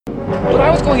But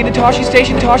I was going into Toshi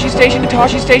Station, Toshi Station,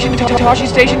 Toshi Station, Toshi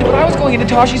Station. But I was going into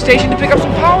Toshi Station to pick up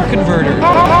some power converter.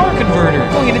 Power converter.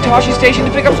 Going into Toshi Station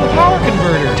to pick up some power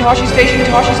converter. Toshi Station,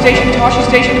 Toshi Station, Toshi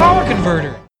Station, power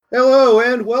converter. Hello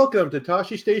and welcome to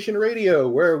Toshi Station Radio,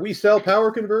 where we sell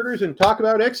power converters and talk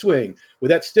about X-Wing. With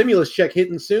that stimulus check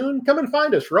hitting soon, come and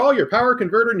find us for all your power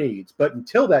converter needs. But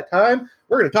until that time,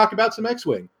 we're going to talk about some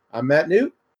X-Wing. I'm Matt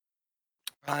Newt.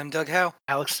 I'm Doug Howe.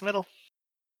 Alex Smittle.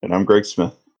 And I'm Greg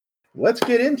Smith. Let's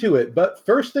get into it. But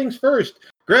first things first,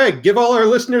 Greg, give all our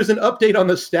listeners an update on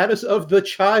the status of the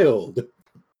child.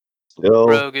 Still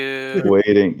Grogu.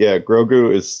 waiting. Yeah,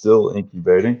 Grogu is still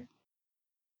incubating.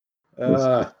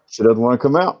 She doesn't want to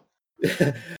come out.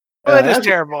 Well, it is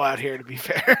terrible out here, to be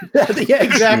fair. Yeah,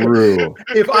 exactly. True.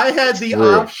 If I had the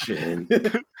option.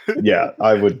 Yeah,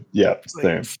 I would. Yeah,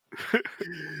 same.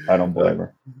 I don't blame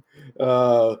her.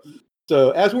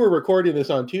 So as we're recording this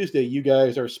on Tuesday, you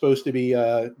guys are supposed to be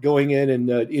going in and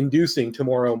inducing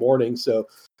tomorrow morning. So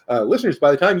listeners,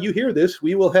 by the time you hear this,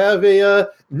 we will have a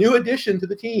new addition to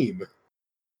the team.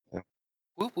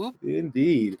 Whoop, whoop.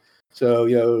 Indeed.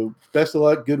 So, best of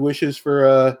luck, good wishes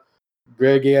for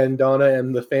Greg and Donna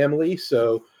and the family.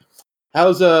 So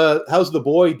how's the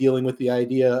boy dealing with the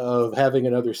idea of having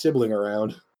another sibling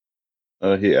around?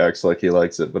 He acts like he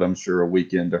likes it, but I'm sure a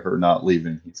week into her not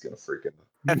leaving, he's going to freak out.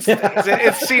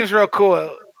 It seems real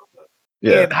cool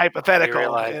Yeah. and hypothetical.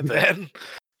 Realize And that. then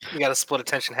You got to split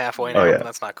attention halfway Oh, now. yeah.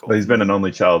 That's not cool. But he's been an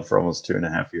only child for almost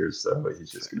 2.5 years, so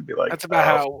he's just going to be like, that's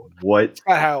about what?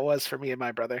 how it was for me and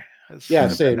my brother. Yeah,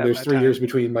 same. At There's my 3 time. years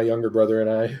between my younger brother and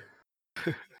I.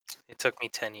 It took me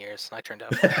 10 years, and I turned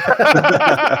out.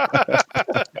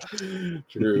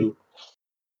 True.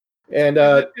 And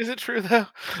Is it true though?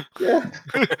 yeah.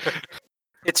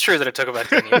 It's true that it took about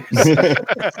 10 years.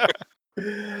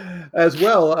 As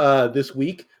well, this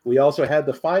week, we also had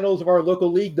the finals of our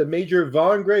local league, the Major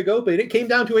Von Greg Open. It came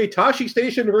down to a Toshi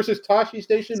Station versus Toshi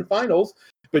Station finals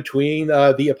between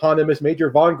the eponymous Major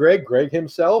Von Greg, Greg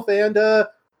himself, and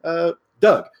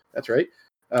Doug. That's right.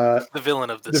 The villain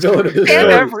of this. The villain of this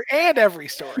And every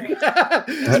story.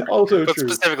 Also But true.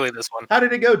 specifically this one. How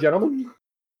did it go, gentlemen?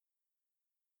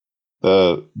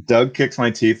 Doug kicked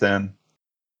my teeth in.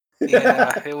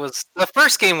 Yeah, it was. The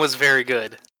first game was very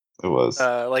good. It was.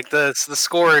 The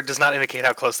score does not indicate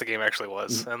how close the game actually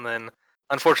was, and then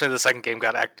unfortunately the second game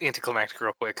got anticlimactic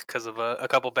real quick because of a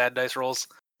couple bad dice rolls.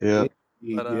 Yeah.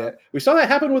 But, Yeah, we saw that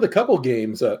happen with a couple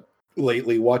games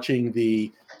lately, watching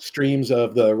the streams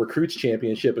of the Recruits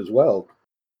Championship as well.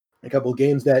 A couple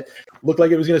games that looked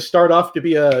like it was going to start off to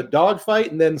be a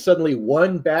dogfight, and then suddenly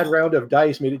one bad round of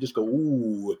dice made it just go,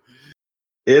 ooh.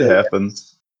 It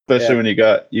happens. Especially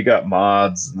Yeah. when you got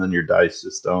mods and then your dice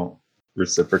just don't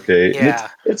reciprocate. And Yeah.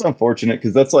 it's unfortunate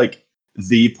because that's like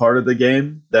the part of the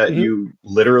game that Mhm. you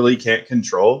literally can't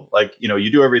control. Like,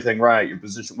 you do everything right, your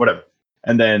position, whatever.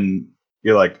 And then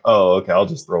you're like, oh, okay, I'll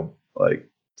just roll like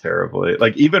terribly.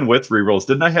 Like even with rerolls,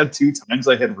 didn't I have 2 times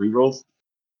I had rerolls?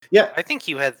 Yeah, I think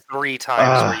you had 3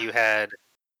 times where you had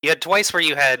twice where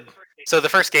you had. So the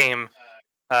first game,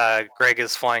 Greg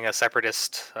is flying a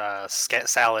separatist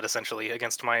salad essentially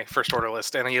against my first order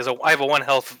list, and I have a 1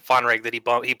 health Von Reg that he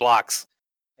blocks,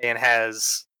 and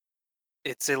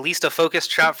it's at least a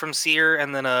focused shot from Seer,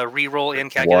 and then a reroll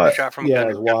and calculated Watt. shot from Yeah,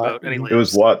 Gunner it was Watt. Gunboat, and he It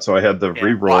was lives. Watt, so I had the Yeah,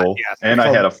 reroll, Watt, yeah. and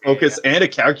I had a focus and a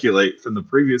calculate from the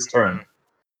previous turn. Mhm.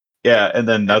 Yeah, and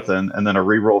then nothing, and then a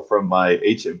reroll from my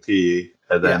HMP,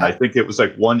 and then Yeah. I think it was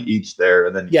like 1 each there,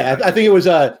 and then yeah, I think it was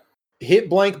hit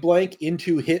blank blank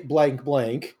into hit blank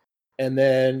blank, and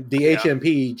then the Yeah.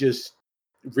 HMP just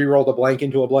re-rolled a blank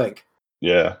into a blank.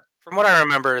 yeah. From what I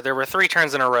remember, there were 3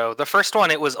 turns in a row. The first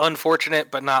one, it was unfortunate,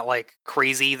 but not like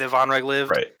crazy that Von Reg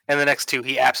lived. Right. And the next 2,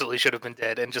 he absolutely should have been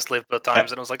dead and just lived both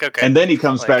times. And I was like, okay. And then he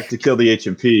comes Like- back to kill the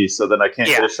HMP, so then I can't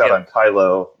get Yeah, a shot yeah. on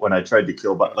Kylo when I tried to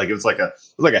kill. Like it was like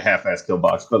a half-ass kill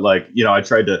box, but like I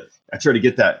tried to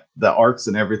get the arcs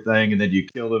and everything, and then you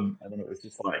killed him, and then it was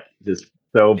just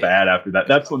so bad after that.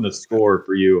 That's when the score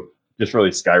for you just really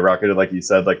skyrocketed, like you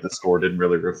said. Like the score didn't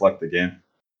really reflect the game.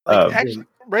 Actually,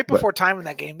 right before time in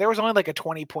that game, there was only like a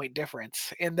 20-point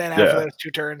difference, and then after Yeah. those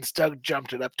 2 turns, Doug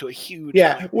jumped it up to a huge.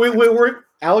 Yeah, we're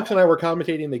Alex and I were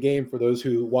commentating the game for those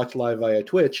who watch live via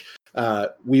Twitch.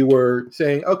 We were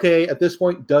saying, okay, at this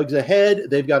point, Doug's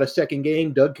ahead. They've got a second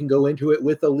game. Doug can go into it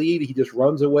with a lead. He just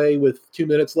runs away with 2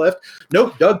 minutes left.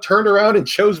 Nope, Doug turned around and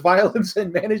chose violence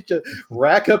and managed to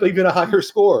rack up even a higher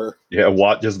score. Yeah,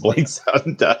 Watt just blinks out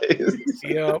and dies.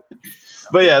 Yep.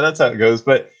 But yeah, that's how it goes.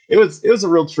 But it was a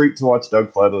real treat to watch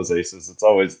Doug fly those aces. It's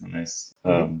always nice.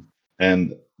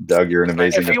 And Doug, you're an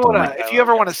amazing If you opponent.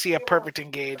 ever want to see a perfect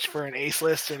engage for an ace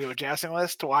list into a jousting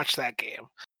list, to watch that game.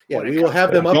 Yeah, when it we will comes have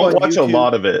to them up Don't on watch YouTube. a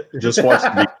lot of it. Just watch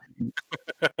the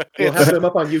We'll have them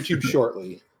up on YouTube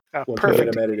shortly Oh, once we get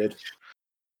perfect. them edited.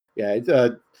 Yeah,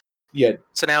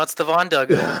 So now it's the Von Doug.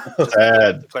 Just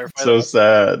sad. to clarify So that.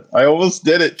 sad. I almost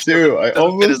did it too. I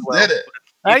Doesn't fit as almost well. did it.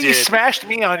 Now You you did. smashed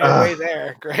me on your Ah. way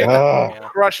there, Greg. Yeah.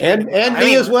 Crushed and me. and I me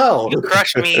mean, as well. You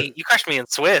crushed me. You crushed me in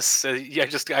Swiss.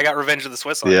 I got revenge of the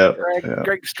Swiss on you. Yeah.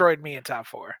 Greg destroyed me in top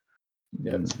 4.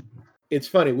 Yeah. It's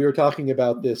funny. We were talking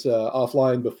about this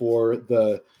offline before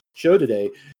the show today,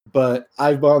 but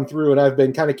I've gone through and I've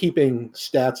been kind of keeping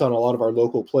stats on a lot of our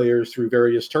local players through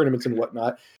various tournaments and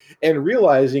whatnot, and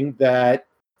realizing that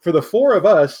for the 4 of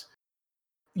us,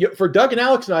 for Doug and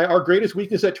Alex and I, our greatest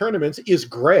weakness at tournaments is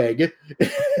Greg.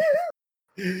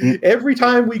 Every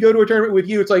time we go to a tournament with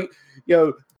you, it's like,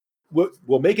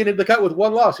 we'll make it into the cut with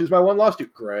 1 loss. Who's my 1 loss to?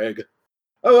 Greg.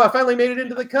 Oh, I finally made it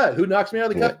into the cut. Who knocks me out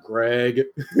of the cut? Greg.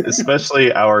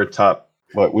 Especially our top.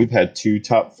 We've had 2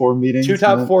 top 4 meetings. 2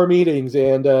 top 4 meetings,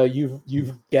 and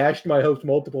you've gashed my hopes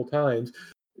multiple times.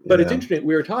 But it's interesting.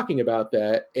 We were talking about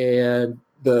that, and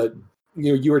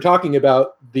you were talking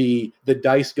about the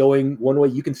dice going one way.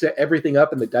 You can set everything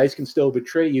up, and the dice can still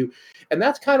betray you, and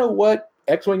that's kind of what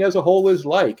X-Wing as a whole is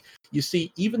like. You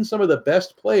see, even some of the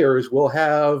best players will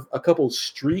have a couple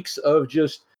streaks of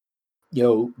just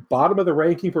bottom of the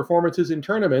ranking performances in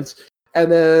tournaments, and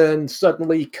then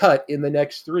suddenly cut in the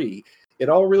next 3. It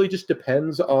all really just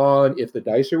depends on if the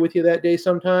dice are with you that day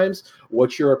sometimes,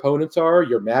 what your opponents are.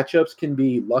 Your matchups can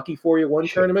be lucky for you one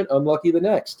tournament, unlucky the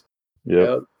next.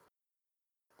 Yeah.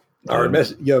 Our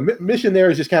mission there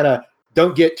is just kind of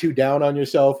don't get too down on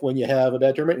yourself when you have a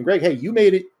bad tournament. And Greg, hey, you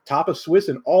made it top of Swiss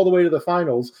and all the way to the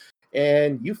finals,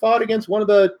 and you fought against one of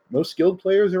the most skilled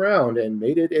players around and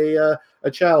made it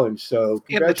a challenge. So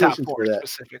congratulations in the top 4 for that.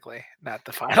 specifically, not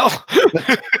the final.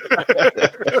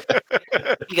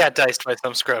 You got diced by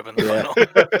some scrub in the final.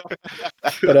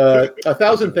 But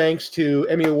 1,000 thanks to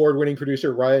Emmy Award-winning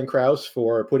producer Ryan Krause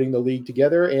for putting the league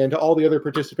together, and to all the other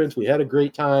participants. We had a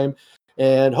great time,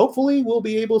 and hopefully we'll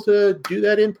be able to do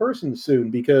that in person soon,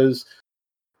 because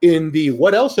in the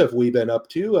what else have we been up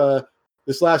to,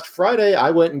 this last Friday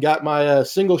I went and got my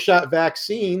single-shot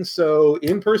vaccine, so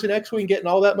in-person X-Wing getting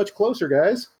all that much closer,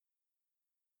 guys.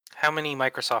 How many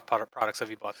Microsoft products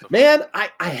have you bought so far? Man, I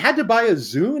had to buy a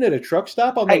Zune at a truck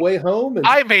stop on the way home. And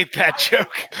I made that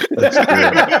joke.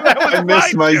 I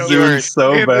miss my joke. Zune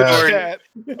so In the bad. chat.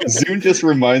 Zune just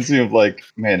reminds me of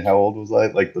how old was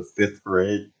I? Like the 5th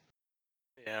grade.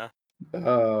 Yeah.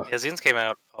 Zunes came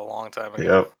out a long time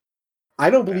ago. Yep.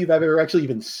 I don't believe I've ever actually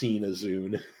even seen a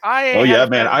Zune. Oh yeah,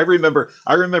 man! I remember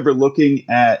looking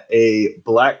at a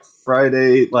Black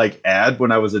Friday ad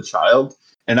when I was a child,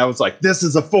 and I was like, "This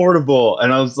is affordable,"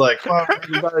 and I was like, "Oh,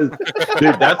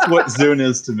 dude, that's what Zune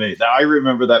is to me." I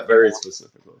remember that very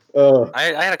specifically.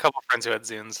 I had a couple of friends who had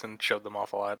Zunes and showed them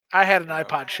off a lot. I had an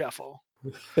iPod Shuffle,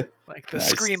 like the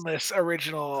Nice. screenless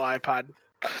original iPod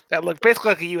that looked basically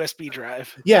like a USB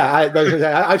drive. Yeah,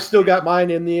 I've still got mine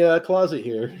in the closet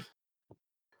here.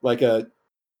 Like a,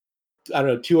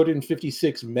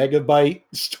 256 megabyte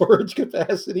storage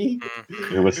capacity.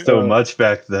 It was so much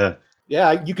back then.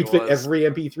 Yeah, you could It fit was. every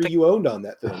MP3 you owned on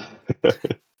that thing.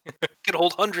 Could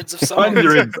hold hundreds of songs.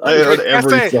 Hundreds. I heard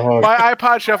every That's it. song. My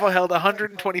iPod Shuffle held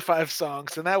 125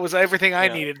 songs, and that was everything I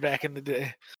needed back in the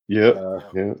day. Yep.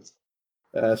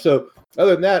 So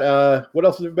other than that, what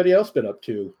else has everybody else been up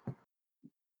to?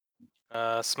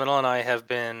 Smiddle and I have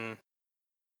been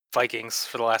Vikings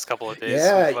for the last couple of days.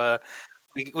 Yeah.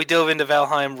 We dove into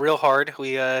Valheim real hard.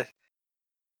 We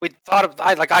thought of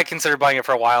I considered buying it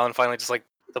for a while, and finally just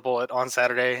the bullet on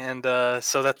Saturday, and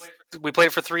so we played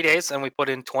it for 3 days, and we put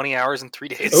in 20 hours in 3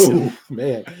 days. Oh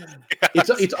man,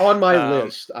 it's on my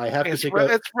list. I have to pick up.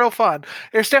 It's real fun.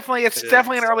 It's definitely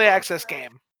an early access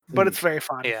game, but it's very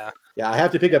fun. Yeah, I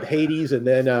have to pick up Hades, and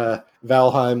then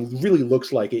Valheim really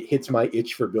looks like it hits my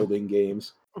itch for building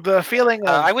games. The feeling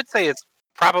of, I would say it's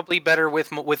probably better with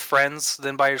friends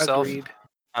than by yourself. Agreed.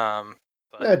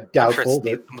 But Doubtful, I'm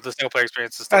sure the single player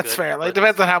experience is still That's good, fair. but- It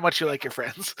depends on how much you like your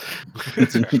friends.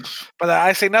 But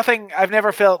I say nothing. I've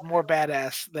never felt more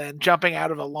badass than jumping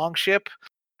out of a long ship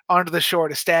onto the shore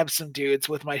to stab some dudes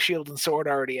with my shield and sword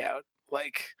already out.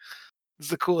 It's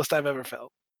the coolest I've ever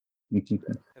felt.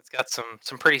 It's got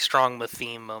some pretty strong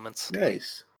theme moments.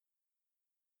 Nice.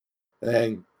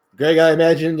 And Greg, I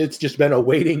imagine it's just been a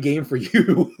waiting game for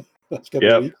you. Last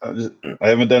couple of Yep. weeks. I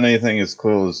haven't done anything as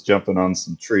cool as jumping on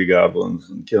some tree goblins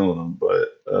and killing them,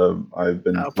 but I've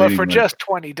been. But for cleaning just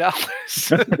 $20.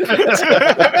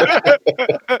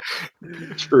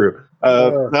 True.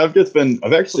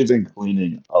 I've actually been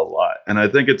cleaning a lot, and I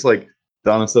think it's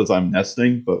Donna says I'm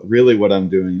nesting, but really what I'm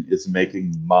doing is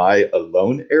making my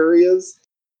alone areas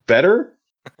better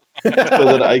so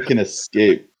that I can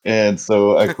escape. And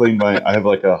so I have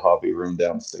like a hobby room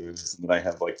downstairs, and then I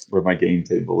have like where my game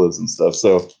table is and stuff.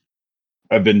 So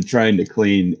I've been trying to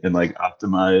clean and like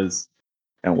optimize,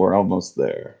 and we're almost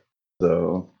there.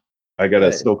 So I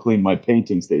gotta Good. still clean my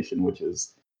painting station, which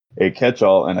is a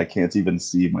catch-all, and I can't even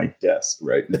see my desk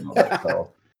right now. That's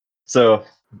all. So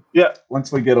yeah,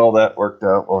 once we get all that worked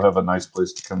out, we'll have a nice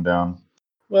place to come down.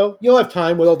 Well, you'll have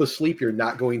time with all the sleep you're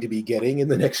not going to be getting in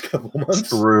the next couple months.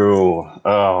 True.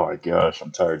 Oh my gosh, I'm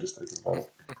tired just thinking about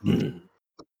it.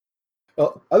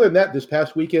 Well, other than that, this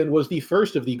past weekend was the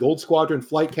first of the Gold Squadron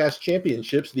Flightcast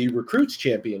Championships, the Recruits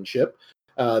Championship.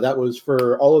 That was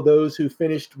for all of those who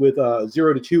finished with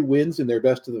 0-2 wins in their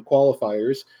best of the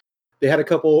qualifiers. They had a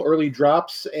couple early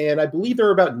drops, and I believe there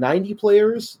were about 90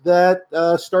 players that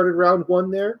started round one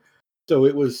there. So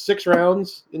it was 6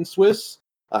 rounds in Swiss.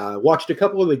 Watched a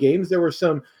couple of the games. It was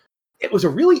a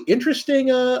really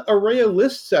interesting array of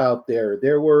lists out there.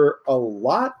 There were a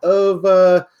lot of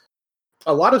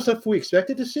stuff we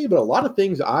expected to see, but a lot of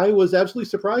things I was absolutely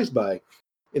surprised by.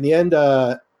 In the end,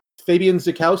 Fabian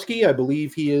Zukowski, I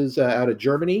believe he is out of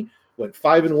Germany, went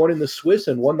 5-1 in the Swiss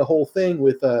and won the whole thing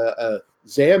with a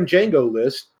ZAM Django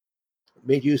list.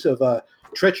 Made use of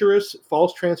treacherous,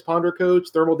 false transponder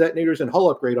codes, thermal detonators, and hull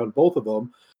upgrade on both of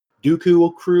them.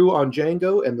 Dooku crew on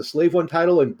Django, and the Slave One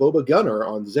title and Boba Gunner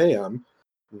on ZAM.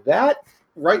 That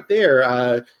right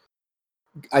there,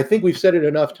 I think we've said it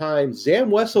enough times.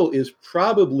 Zam Wessel is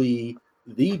probably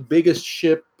the biggest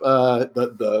ship,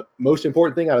 the most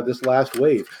important thing out of this last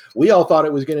wave. We all thought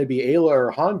it was going to be Ayla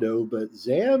or Hondo, but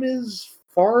Zam is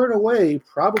far and away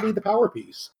probably the power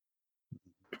piece.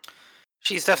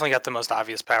 She's definitely got the most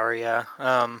obvious power, yeah.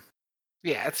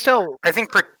 Yeah, it's still. I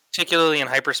think particularly in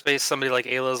hyperspace, somebody like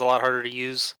Ayla is a lot harder to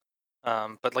use.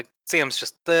 But like Sam's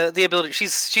just the ability.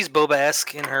 She's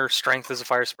Boba-esque in her strength as a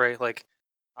fire spray. Like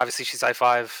obviously she's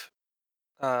I5,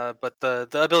 but the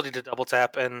ability to double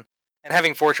tap and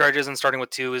having 4 charges and starting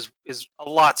with 2 is a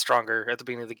lot stronger at the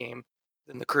beginning of the game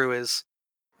than the crew is.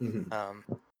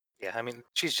 Mm-hmm. Yeah, I mean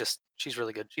she's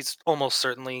really good. She's almost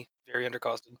certainly very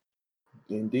undercosted.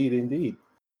 Indeed.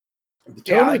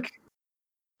 Yeah, like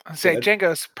I say,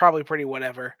 Django's probably pretty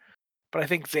whatever, but I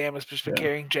think Zam has just been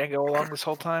carrying Django along this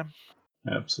whole time.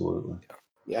 Absolutely.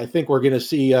 Yeah, I think we're going to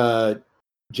see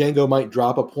Django might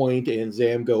drop a point and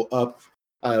Zam go up.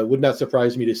 Would not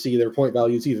surprise me to see their point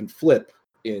values even flip.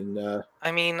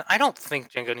 I mean, I don't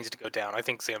think Django needs to go down. I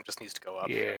think Zam just needs to go up.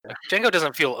 Yeah. Django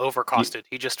doesn't feel overcosted.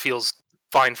 He just feels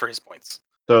fine for his points.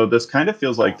 So this kind of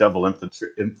feels like Double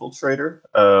Infiltrator,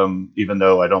 even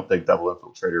though I don't think Double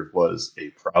Infiltrator was a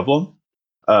problem.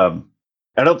 I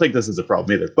don't think this is a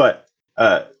problem either. But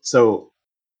so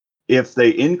if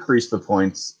they increase the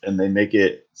points and they make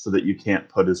it so that you can't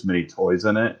put as many toys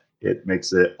in it, it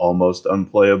makes it almost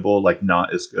unplayable, like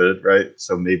not as good, right?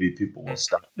 So maybe people will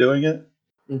stop doing it.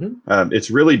 Mm-hmm.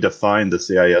 It's really defined the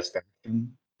CIS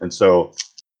faction, and so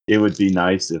it would be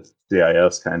nice if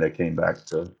CIS kind of came back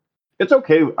to. It's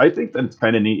okay. I think that it's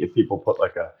kind of neat if people put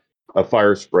like a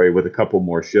fire spray with a couple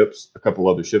more ships, a couple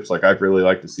other ships. Like I'd really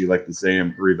like to see like the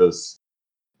Zam Grievous.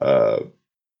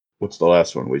 What's the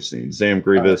last one we've seen? Zam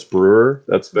Grievous Brewer.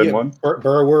 That's been one.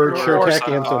 Burrower,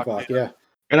 Shertek, and Sofok. Yeah.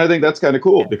 And I think that's kind of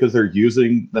cool because they're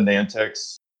using the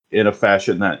Nantex in a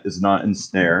fashion that is not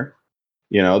ensnare.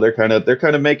 You know, they're kind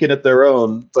of making it their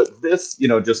own. But this,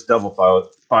 just double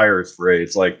fire spray.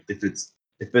 It's like if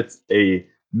it's a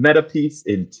meta piece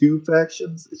in 2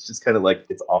 factions, it's just kind of like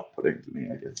it's off-putting to me,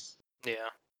 I guess. Yeah,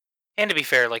 and to be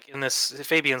fair, like in this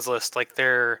Fabian's list, like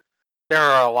there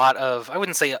are a lot of, I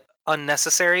wouldn't say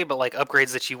unnecessary, but like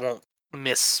upgrades that you won't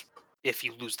miss if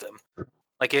you lose them.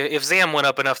 Like if Zam went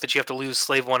up enough that you have to lose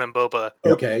Slave One and Boba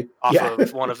off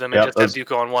of one of them and just have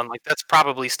Dooku on one, like that's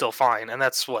probably still fine. And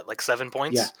that's what, like 7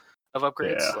 points of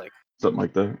upgrades? Yeah. Like something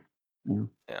like that.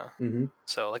 Yeah. Mm-hmm.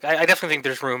 So like I definitely think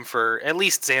there's room for at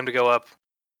least Zam to go up.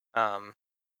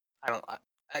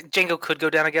 Django could go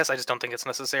down, I guess. I just don't think it's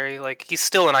necessary. Like he's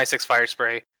still an I6 fire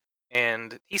spray,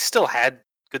 and he's still had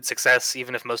good success,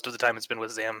 even if most of the time it's been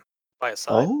with Zam by his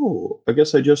side. Oh, I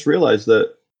guess I just realized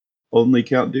that only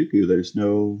Count Dooku. There's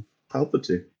no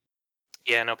Palpatine.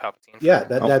 Yeah, no Palpatine. Yeah,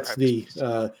 that's the.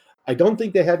 I don't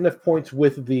think they had enough points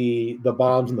with the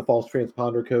bombs and the false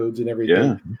transponder codes and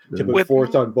everything to put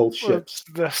force on both ships.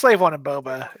 The Slave One and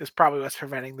Boba is probably what's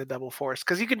preventing the double force,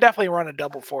 because you can definitely run a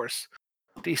double force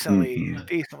decently.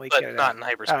 But not in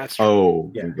hyperspace.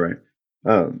 Right.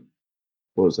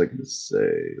 What was I going to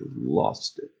say?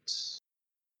 Lost it.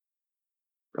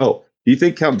 Oh, do you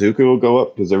think Count Dooku will go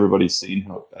up? Because everybody's seen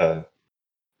how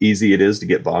easy it is to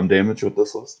get bomb damage with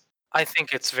this list? I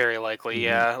think it's very likely, Mhm.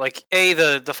 yeah. Like,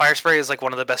 the Fire Spray is like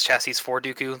one of the best chassis for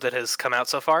Dooku that has come out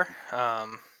so far.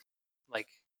 Like,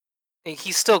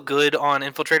 he's still good on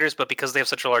infiltrators, but because they have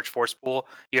such a large force pool,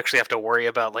 you actually have to worry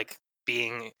about like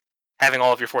having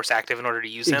all of your force active in order to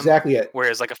use him. Exactly it.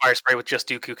 Whereas like a Fire Spray with just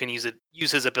Dooku can use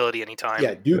his ability anytime.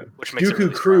 Yeah, which makes it Dooku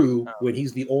really Crew, strong. when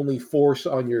he's the only force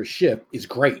on your ship, is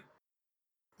great.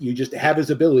 You just have his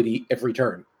ability every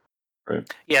turn.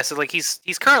 Yeah, so like he's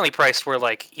currently priced where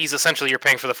like he's essentially you're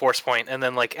paying for the force point, and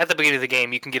then like at the beginning of the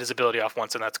game you can get his ability off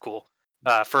once, and that's cool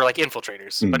for like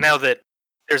infiltrators. But now that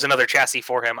there's another chassis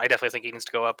for him, I definitely think he needs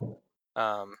to go up,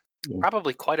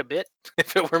 probably quite a bit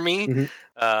if it were me. Mhm.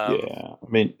 Yeah, I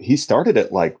mean, he started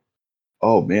at like,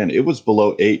 oh man, it was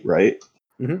below 8, right?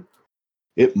 Mhm.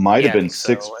 It might have I been think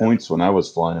 6 so. points when I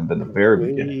was flying him in the very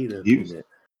Wait beginning. a He was, minute.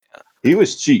 he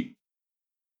was cheap.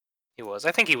 He was.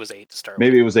 I think he was 8 to start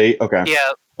Maybe with. it was 8. Okay.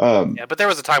 Yeah, yeah, but there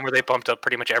was a time where they bumped up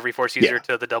pretty much every force user Yeah.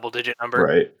 to the double-digit number,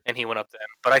 Right. and he went up then.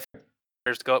 But I think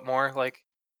there's to go up more. Like,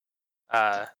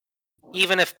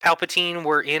 even if Palpatine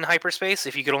were in hyperspace,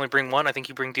 if you could only bring one, I think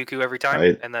you bring Dooku every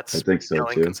time, and that's I think so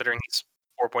telling too. considering he's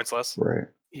 4 points less. Right.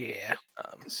 Yeah.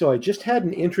 So I just had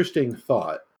an interesting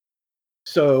thought.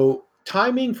 So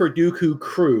timing for Dooku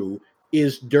Crew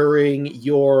is during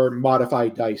your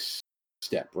modified dice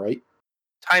step, right?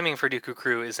 Timing for Dooku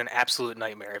Crew is an absolute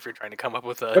nightmare if you're trying to come up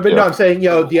with a. But no, I'm saying,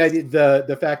 the idea,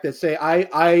 the fact that say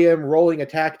I am rolling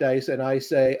attack dice and I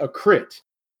say a crit.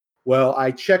 Well,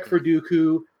 I check for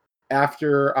Dooku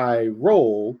after I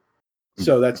roll,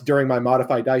 so that's during my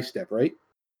modified dice step, right?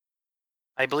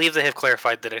 I believe they have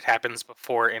clarified that it happens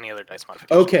before any other dice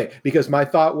modification. Okay, because my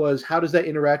thought was, how does that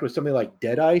interact with something like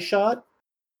Deadeye Shot?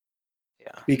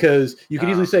 Yeah. Because you could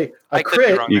easily say I a could be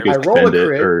crit, wrong You there. I could roll a spend it,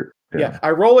 crit. or Yeah,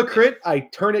 I roll a crit, I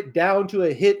turn it down to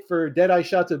a hit for Deadeye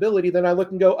Shot's ability, then I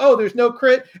look and go, oh, there's no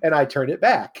crit, and I turn it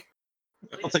back.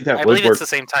 I don't think that I would believe work. it's the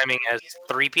same timing as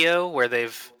 3PO, where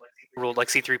they've ruled like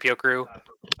C-3PO Crew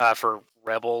for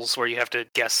Rebels, where you have to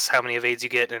guess how many evades you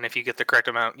get, and if you get the correct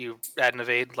amount, you add an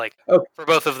evade. Like for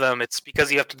both of them, it's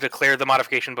because you have to declare the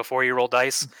modification before you roll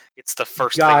dice. It's the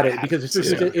first Got thing it, that because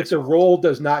happens. if the roll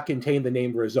does not contain the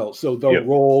named result, so the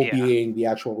roll being the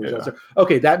actual results.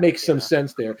 Okay, that makes some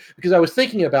sense there, because I was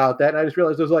thinking about that, and I just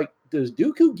realized I was like, does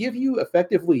Dooku give you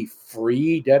effectively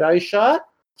free Deadeye Shot?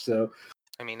 So,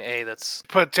 I mean, that's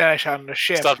put Deadeye Shot on the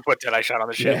ship. Stuff put Deadeye Shot on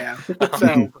the ship.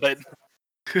 Yeah. But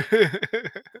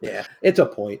yeah, it's a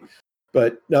point.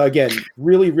 But no, again,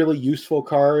 really, really useful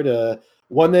card.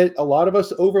 One that a lot of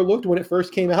us overlooked when it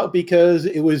first came out because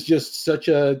it was just such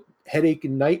a headache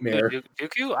and nightmare.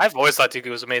 Dooku? I've always thought Dooku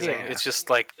was amazing. Yeah. It's just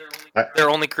like their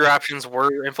only crew options were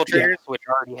infiltrators, which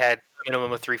already had a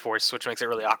minimum of 3 force, which makes it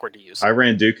really awkward to use. I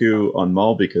ran Dooku on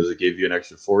Maul because it gave you an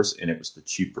extra force, and it was the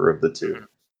cheaper of the two.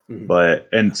 Mhm.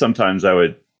 And sometimes I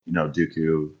would,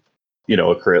 Dooku,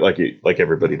 a crit like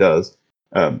everybody does.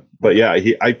 But yeah,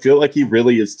 I feel like he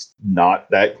really is not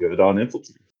that good on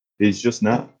infiltrators. He's just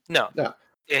not. No.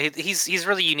 Yeah, he's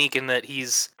really unique in that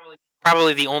he's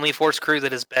probably the only force crew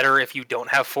that is better if you don't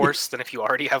have force than if you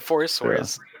already have force.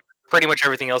 Whereas pretty much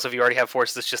everything else, if you already have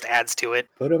force, this just adds to it.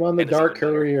 Put him on the Dark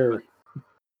Courier.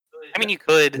 I mean, you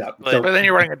could, but then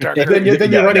you're running a Dark Courier.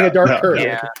 Then you're running a Dark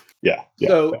Courier. Yeah.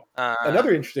 So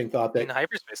another interesting thought that in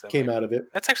hyperspace came out of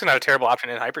it. That's actually not a terrible option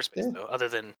in hyperspace, though, other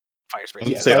than fire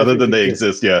space. Other than they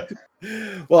exist, yeah.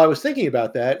 Well, I was thinking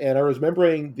about that, and I was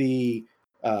remembering the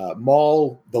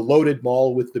Maul, the loaded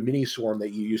Maul with the mini swarm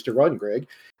that you used to run, Greg,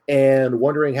 and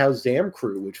wondering how Zam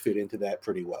Crew would fit into that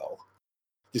pretty well.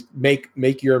 Just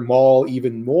make your Maul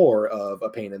even more of a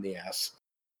pain in the ass.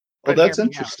 Well, that's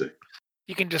interesting.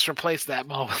 You can just replace that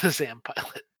Maul with a Zam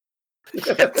pilot.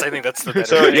 Yes, I think that's the better.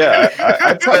 So yeah,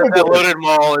 I probably that loaded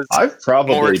Maul is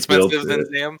more expensive than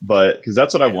Zam, but because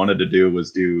that's what I wanted to do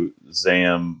was do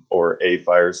Zam or a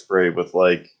fire spray with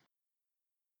like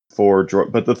 4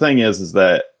 But the thing is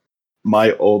that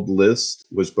my old list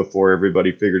was before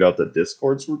everybody figured out that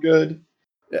Discords were good,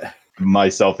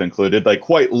 myself included. Like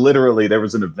quite literally, there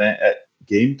was an event at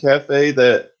Game Cafe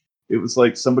that it was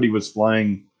like somebody was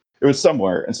flying. It was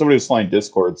somewhere, and somebody was flying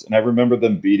Discords, and I remember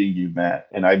them beating you, Matt.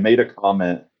 And I made a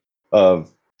comment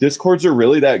of, Discords are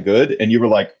really that good? And you were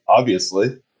like,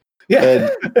 obviously.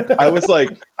 Yeah. And I was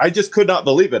like, I just could not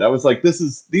believe it. I was like,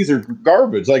 these are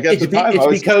garbage. Like at the time,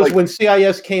 it's because when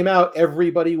CIS came out,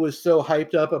 everybody was so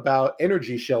hyped up about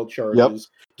energy shell charges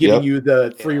giving you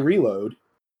the free reload.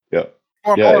 Yep.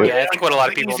 I think what a lot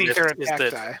of people missed is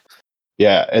that.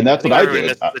 Yeah, and that's what I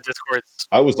did. The Discords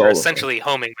I was were essentially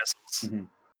homing missiles. Mm-hmm.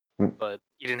 But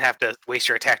you didn't have to waste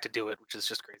your attack to do it, which is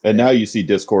just crazy. And now you see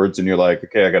discords, and you're like,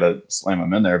 okay, I gotta slam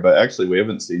them in there. But actually, we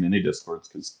haven't seen any discords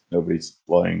because nobody's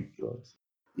playing droids.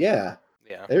 Yeah.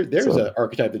 Yeah. There's So- an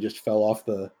archetype that just fell off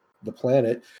the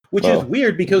planet, which is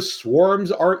weird because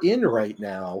swarms are in right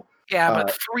now. Yeah,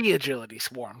 but 3 agility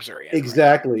swarms are in.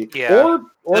 Exactly. Yeah.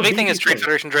 Or The big thing is BB-20. Trade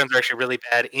Federation drones are actually really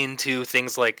bad into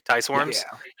things like TIE swarms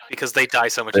Yeah. because they die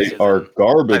so much They easier are than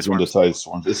garbage TIE into swarms. TIE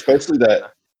swarms, especially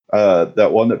that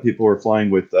that one that people were flying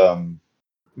with.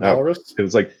 Valorous. It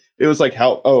was like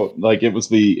how it was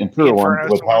the Imperial one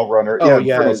Inferno with Squad? Hal Runner. Oh,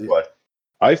 Inferno yeah. Squad.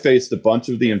 I faced a bunch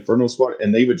of the Inferno Squad,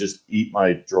 and they would just eat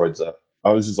my droids up.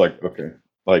 I was just like, okay,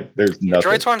 like there's Yeah,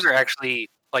 nothing. droid swarms are actually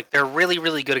they're really,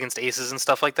 really good against aces and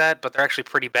stuff like that, but they're actually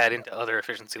pretty bad into other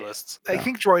efficiency lists. I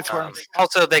think droid swarms.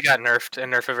 Also, they got nerfed,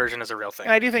 and nerf aversion is a real thing.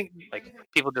 And I do think Like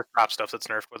people just drop stuff that's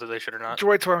nerfed, whether they should or not.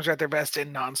 droid swarms are at their best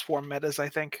in non-swarm metas, I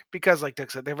think, because like Dick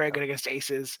said, they're very good against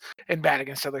aces and bad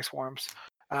against other swarms.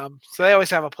 So they always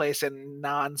have a place in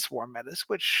non-swarm metas,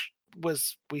 which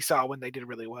we saw when they did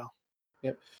really well.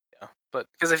 Yeah, but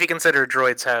because if you consider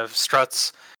droids have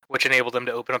struts, which enable them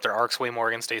to open up their arcs way more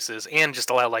against aces, and just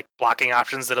allow like blocking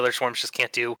options that other swarms just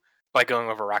can't do by going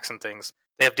over rocks and things.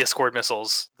 They have Discord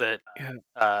missiles that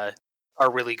are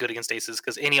really good against aces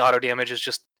because any auto damage is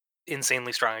just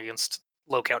insanely strong against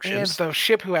low count And ships. the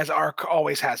ship who has arc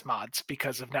always has mods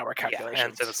because of network Yeah, calculations.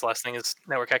 and so that's the last thing is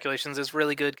network calculations is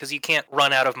really good because you can't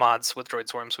run out of mods with droid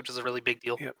swarms, which is a really big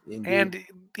deal. Yep. Indeed. And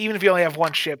even if you only have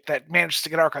one ship that manages to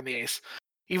get arc on the ace,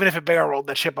 even if it barrel rolled,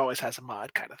 that ship always has a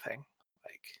mod kind of thing.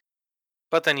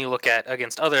 But then you look at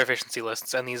against other efficiency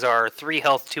lists, and these are 3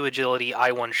 health, 2 agility,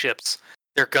 I1 ships.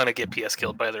 They're gonna get PS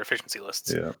killed by other efficiency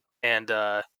lists. Yeah. And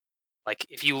like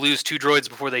if you lose 2 droids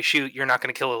before they shoot, you're not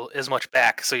gonna kill as much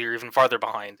back, so you're even farther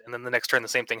behind. And then the next turn, the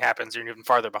same thing happens, you're even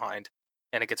farther behind,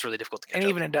 and it gets really difficult to catch And up.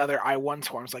 even into other I1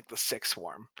 swarms like the 6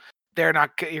 swarm, you're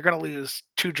going to lose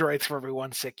 2 droids for every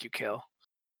 1 sick you kill.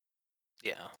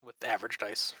 Yeah, with the average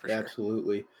dice for sure.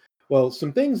 Absolutely. Well,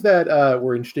 some things that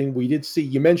were interesting. We did see,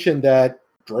 you mentioned that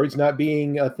droids not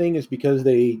being a thing is because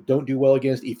they don't do well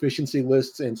against efficiency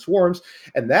lists and swarms.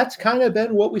 And that's kind of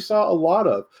been what we saw a lot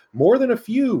of. More than a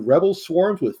few Rebel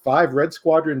swarms with 5 Red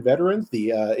Squadron veterans,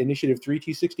 the Initiative 3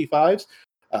 T65s.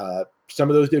 Some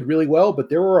of those did really well, but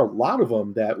there were a lot of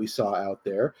them that we saw out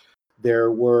there.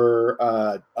 There were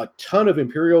a ton of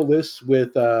Imperial lists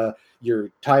with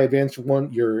your TIE Advanced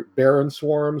one, your Baron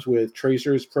swarms with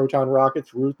Tracers, Proton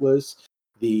Rockets, Ruthless,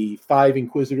 the 5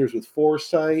 Inquisitors with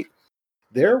Foresight.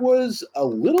 There was a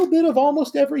little bit of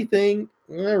almost everything.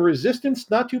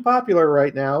 Resistance, not too popular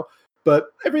right now,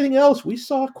 but everything else we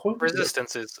saw quite a bit.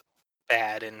 Resistance is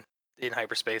bad in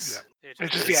hyperspace. It's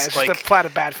just, is, it's just a flat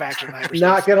of bad faction in hyperspace.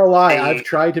 Not gonna lie, They- I've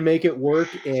tried to make it work,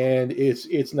 and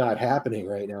it's not happening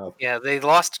right now. Yeah, they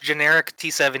lost generic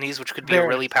T70s, which could be They're- a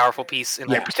really powerful piece in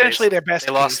Yeah, hyperspace. Potentially their best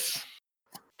They lost- piece.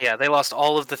 Yeah, they lost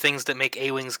all of the things that make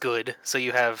A-Wings good. So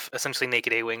you have essentially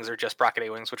naked A-Wings or just Rocket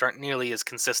A-Wings, which aren't nearly as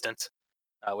consistent,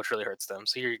 which really hurts them.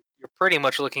 So you're pretty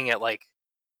much looking at like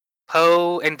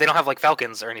Poe, and they don't have like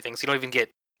Falcons or anything, so you don't even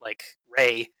get like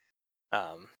Rey.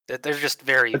 They're just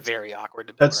very, That's- very awkward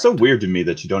to build That's so around. weird to me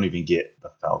that you don't even get the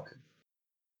Falcon.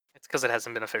 It's because it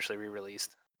hasn't been officially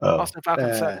re-released. Oh. Austin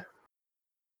Falcon said.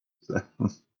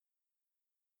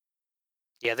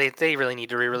 Yeah, they really need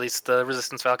to re-release the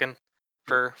Resistance Falcon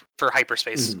for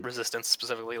hyperspace Mhm. resistance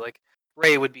specifically. Like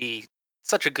Rey would be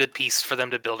such a good piece for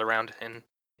them to build around in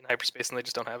hyperspace, and they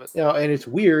just don't have it. And it's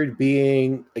weird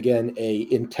being, again, a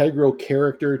integral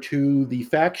character to the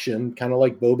faction, kind of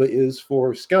like Boba is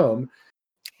for Scum.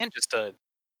 And just a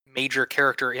major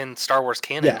character in Star Wars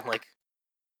canon. Yeah. Like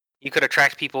you could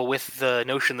attract people with the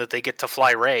notion that they get to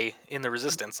fly Rey in the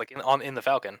Resistance, like in the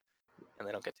Falcon, and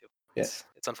they don't get to. Yeah.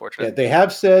 It's unfortunate. Yeah, they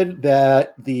have said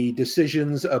that the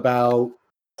decisions about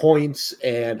points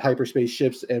and hyperspace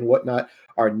ships and whatnot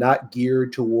are not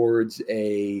geared towards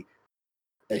a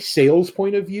sales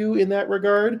point of view in that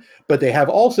regard, but they have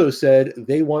also said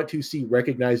they want to see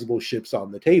recognizable ships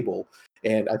on the table.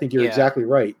 And I think you're Yeah. exactly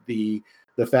right. The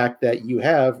fact that you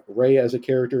have Rey as a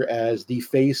character as the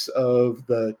face of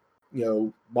the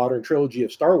modern trilogy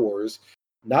of Star Wars,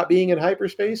 not being in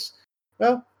hyperspace,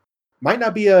 well, might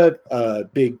not be a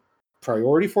big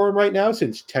priority for him right now,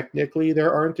 since technically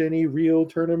there aren't any real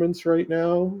tournaments right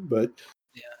now. But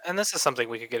Yeah, and this is something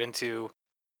we could get into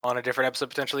on a different episode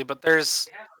potentially, but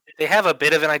they have a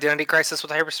bit of an identity crisis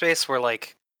with hyperspace where,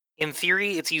 like, in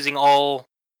theory, it's using all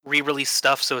re-release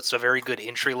stuff, so it's a very good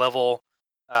entry level.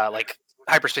 Like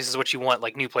hyperspace is what you want,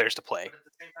 like, new players to play.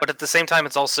 But at the same time,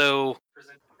 it's also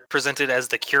presented as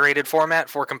the curated format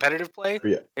for competitive play.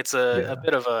 Yeah. It's a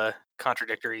bit of a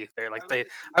contradictory there. Like I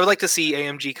would like to see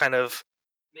AMG kind of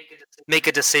make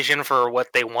a decision for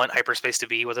what they want Hyperspace to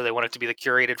be, whether they want it to be the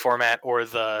curated format or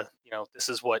the, this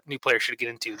is what new players should get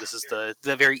into. This is the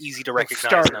very easy to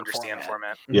recognize and understand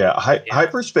format. Yeah,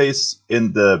 Hyperspace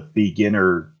in the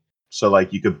beginner, so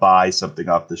like you could buy something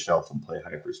off the shelf and play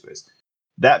Hyperspace.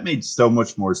 That made so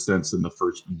much more sense in the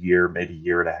first year, maybe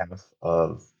year and a half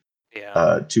of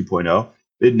 2.0.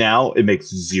 Now it makes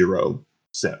zero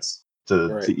sense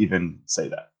to even say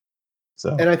that.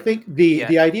 So, and I think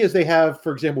the ideas they have,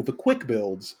 for example, the quick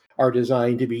builds are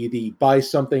designed to be the buy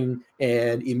something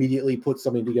and immediately put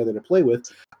something together to play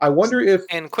with. I wonder if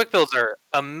quick builds are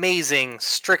amazing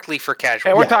strictly for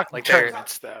casual. Hey, we're talking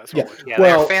tournaments though.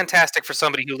 They're fantastic for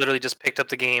somebody who literally just picked up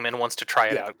the game and wants to try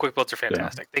it out. Quick builds are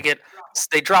fantastic.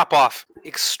 They drop off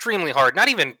extremely hard. Not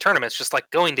even tournaments, just like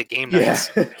going to game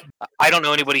nights. I don't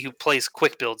know anybody who plays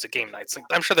quick builds at game nights. Like,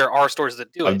 I'm sure there are stores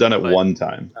that do it. I've done it one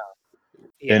time.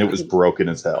 And it was broken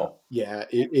as hell. Yeah,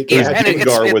 it was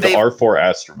Gengar with R4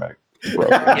 Astromech.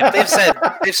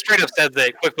 They've straight up said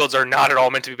that quick builds are not at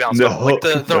all meant to be balanced. Like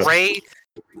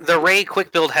the Ray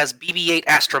quick build has BB-8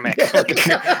 Astromech.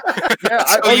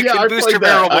 You can boost your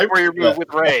barrel before you move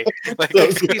with Ray.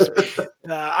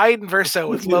 Iden Verso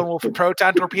with Lone Wolf and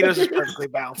Proton Torpedoes is perfectly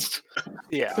balanced.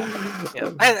 Yeah.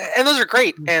 And those are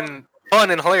great and fun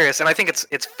and hilarious, and I think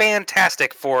it's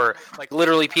fantastic for like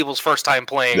literally people's first time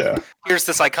playing. Here's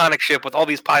this iconic ship with all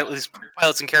these pilots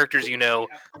and characters.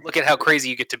 Look at how crazy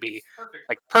you get to be.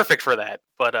 Like perfect for that,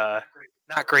 but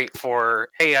not great for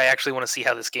hey, I actually want to see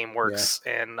how this game works,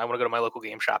 and I want to go to my local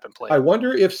game shop and play. I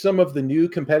wonder if some of the new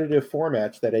competitive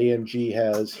formats that AMG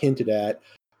has hinted at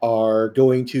are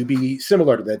going to be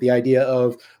similar to that. The idea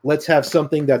of let's have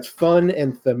something that's fun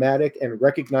and thematic and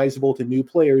recognizable to new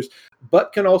players,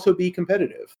 but can also be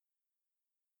competitive.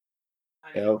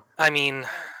 I mean,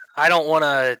 I don't want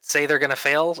to say they're going to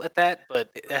fail at that,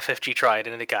 but FFG tried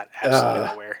and it got absolutely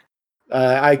nowhere.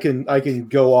 I can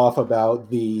go off about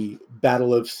the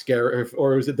Battle of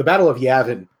or is it the Battle of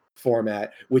Yavin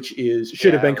format, which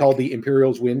should have been called the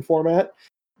Imperials Win format,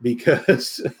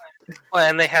 because well,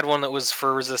 and they had one that was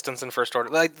for Resistance and First Order.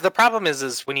 Like the problem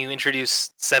is when you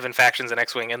introduce 7 factions in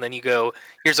X-Wing and then you go,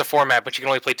 here's a format, but you can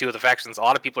only play 2 of the factions. A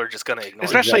lot of people are just going to ignore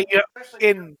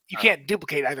it. You can't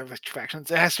duplicate either of the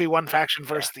factions. It has to be one faction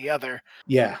versus the other.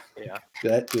 Yeah.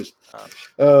 That just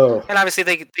And obviously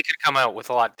they could come out with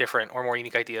a lot different or more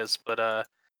unique ideas, but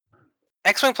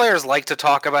X-Wing players like to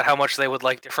talk about how much they would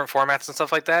like different formats and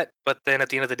stuff like that, but then at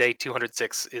the end of the day,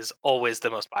 206 is always the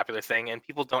most popular thing, and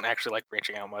people don't actually like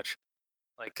branching out much.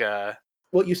 Like,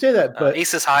 well, you say that, but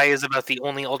Aces High is about the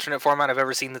only alternate format I've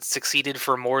ever seen that's succeeded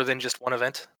for more than just one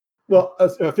event. Well,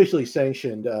 officially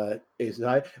sanctioned Aces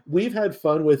High. We've had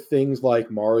fun with things like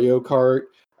Mario Kart.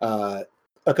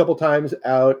 A couple times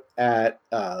out at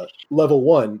Level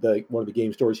 1, one of the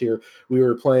game stores here, we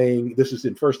were playing, this is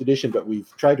in first edition, but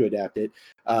we've tried to adapt it,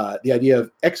 the idea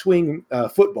of X-Wing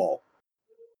football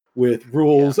with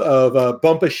rules of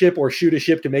bump a ship or shoot a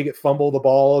ship to make it fumble the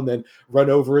ball and then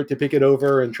run over it to pick it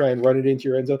over and try and run it into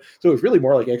your end zone. So it was really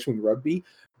more like X-Wing rugby,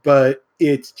 but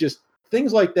it's just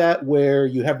things like that where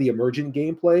you have the emergent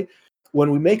gameplay. When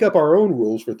we make up our own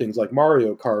rules for things like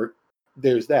Mario Kart,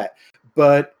 there's that.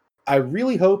 But I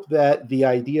really hope that the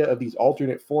idea of these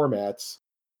alternate formats,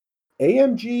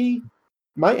 AMG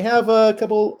might have a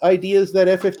couple ideas that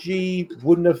FFG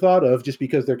wouldn't have thought of just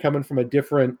because they're coming from a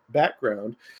different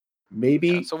background. Maybe.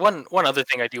 Yeah, so one other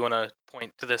thing I do want to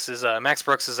point to this is Max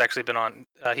Brooks has actually been on.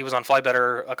 He was on Fly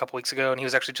Better a couple weeks ago, and he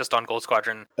was actually just on Gold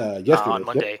Squadron on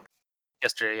Monday.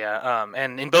 Yesterday, yeah.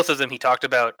 And in both of them, he talked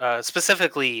about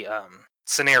specifically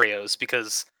scenarios,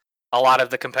 because a lot of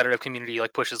the competitive community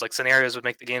pushes scenarios would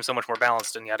make the game so much more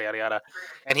balanced and yada yada yada.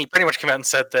 And he pretty much came out and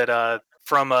said that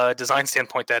from a design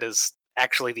standpoint, that is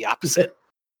actually the opposite.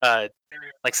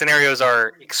 Scenarios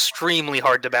are extremely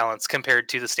hard to balance compared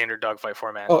to the standard dogfight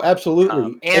format. Oh,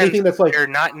 absolutely. And anything that's they're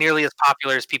not nearly as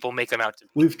popular as people make them out to be.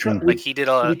 We've tried. We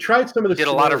tried some of the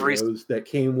scenarios that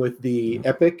came with the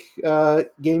Epic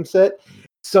game set.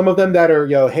 Some of them that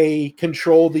are, hey,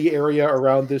 control the area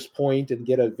around this point and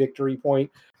get a victory point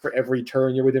for every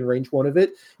turn you're within range 1 of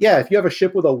it. Yeah, if you have a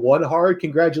ship with a 1 hard,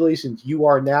 congratulations, you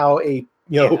are now a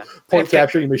point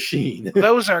capturing machine.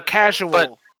 Those are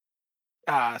casual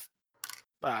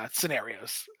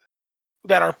scenarios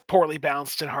that are poorly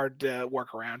balanced and hard to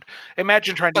work around.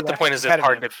 Imagine trying to. But the point is, it's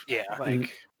hard to.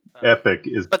 Epic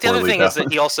is. But the other thing is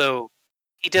that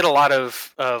he did a lot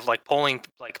of polling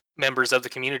members of the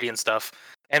community and stuff,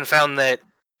 and found that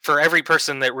for every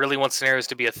person that really wants scenarios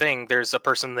to be a thing, there's a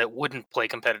person that wouldn't play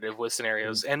competitive with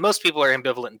scenarios, and most people are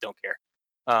ambivalent and don't care.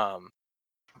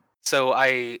 So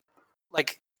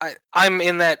I'm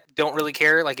in that don't really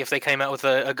care. Like if they came out with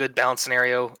a good balanced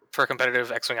scenario for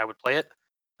competitive X-Wing, I would play it.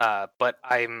 But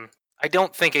I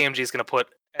don't think AMG is going to put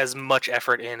as much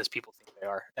effort in as people think they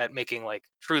are at making like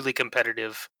truly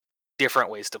competitive, different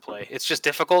ways to play. It's just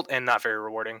difficult and not very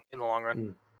rewarding in the long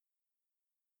run.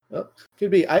 Well,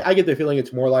 could be. I get the feeling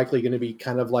it's more likely going to be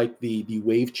kind of like the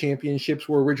Wave Championships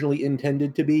were originally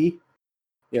intended to be.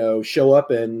 Show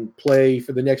up and play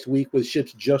for the next week with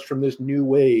ships just from this new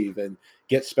wave and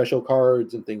get special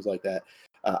cards and things like that.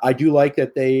 I do like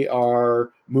that they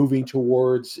are moving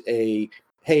towards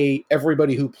hey,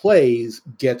 everybody who plays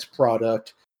gets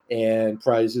product and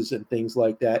prizes and things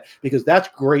like that, because that's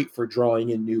great for drawing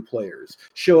in new players.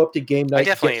 Show up to game night. I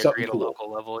definitely get agree something at a cool.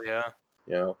 local level,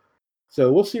 yeah.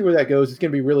 So we'll see where that goes. It's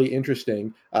going to be really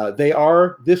interesting. They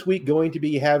are this week going to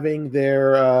be having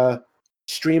their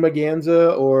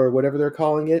Streamaganza or whatever they're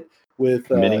calling it with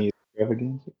Mini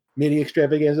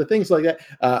extravaganza, things like that.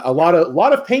 A lot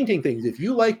of painting things. If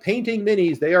you like painting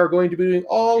minis, they are going to be doing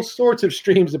all sorts of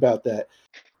streams about that.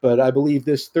 But I believe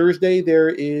this Thursday there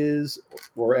is,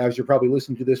 or as you're probably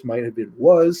listening to this,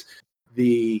 was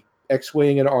the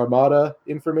X-Wing and Armada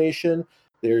information.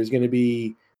 There's going to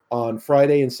be on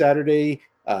Friday and Saturday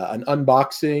an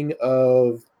unboxing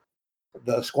of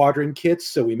the squadron kits,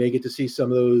 so we may get to see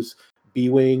some of those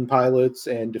B-Wing pilots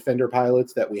and Defender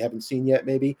pilots that we haven't seen yet,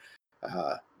 maybe.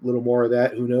 A little more of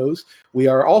that, who knows. We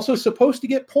are also supposed to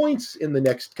get points in the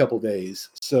next couple days,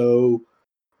 so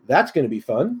that's going to be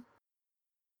fun.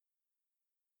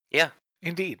 Yeah.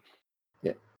 Indeed.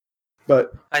 Yeah.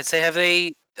 But I'd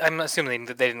say I'm assuming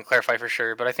that they didn't clarify for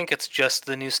sure, but I think it's just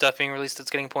the new stuff being released that's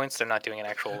getting points. They're not doing an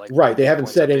actual right. They haven't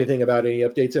said update. anything about any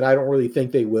updates, and I don't really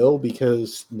think they will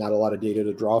because not a lot of data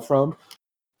to draw from.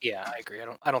 Yeah, I agree.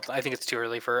 I think it's too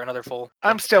early for another full.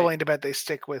 I'm still willing to bet they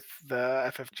stick with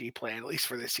the FFG plan, at least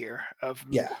for this year of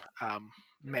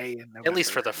May and November. At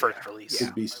least for the first release.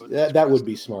 That would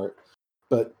be smart.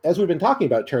 But as we've been talking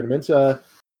about tournaments,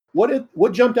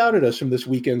 what jumped out at us from this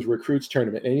weekend's Recruits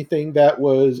tournament? Anything that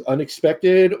was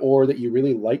unexpected or that you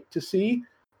really liked to see?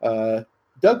 Doug,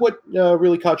 what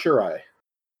really caught your eye?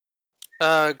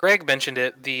 Greg mentioned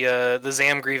it. The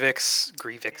Zam Grievous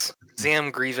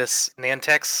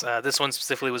Nantex. This one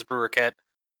specifically was Brewer Ket.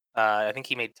 I think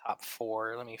he made top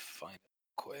 4. Let me find it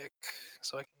quick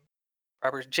so I can.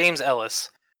 Robert James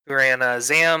Ellis, who ran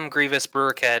Zam, Grievous,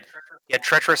 Brewer Ket. He had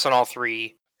Treacherous on all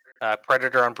 3,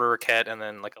 Predator on Brewer Ket, and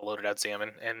then like a loaded out Zam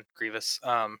and Grievous.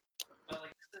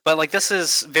 But like this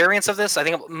is variants of this. I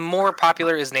think more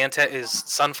popular is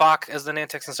Sunfok as the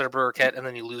Nantex instead of Brewer Ket, and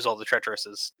then you lose all the treacherous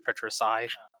eye.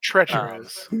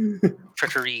 Treacherous.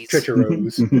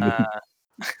 Treacherous.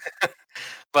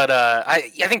 But I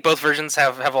think both versions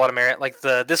have a lot of merit. Like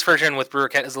this version with Brewer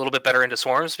Ket is a little bit better into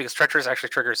swarms because treacherous actually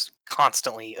triggers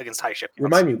constantly against high ship.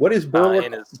 Remind me, what is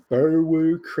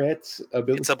Brewer Ket's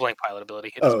ability? It's a blank pilot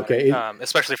ability. Okay.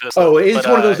 Especially for this. It's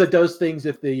one of those that does things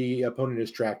if the opponent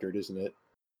is tractored, isn't it?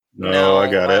 No, I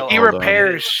got it. He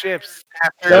repairs ships.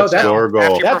 That's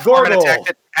Gorgol.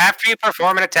 After you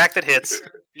perform an attack that hits,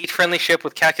 each friendly ship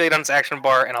with calculate on its action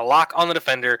bar and a lock on the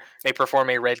defender may perform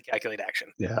a red calculate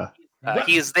action. Yeah.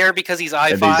 He is there because he's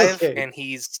I5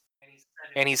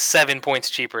 and he's 7 points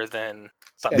cheaper than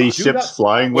something. These ships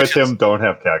flying with him don't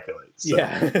have calculates. So.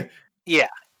 Yeah. Yeah.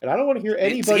 And I don't want to hear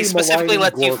anybody. He specifically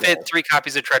lets you Gorgol. fit 3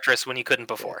 copies of Treacherous when you couldn't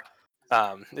before.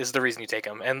 Is the reason you take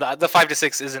them, and the 5 to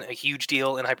 6 isn't a huge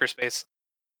deal in hyperspace.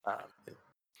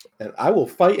 And I will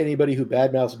fight anybody who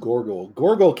badmouths Gorgol.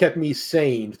 Gorgol kept me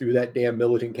sane through that damn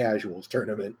Militant Casuals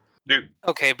tournament. Dude.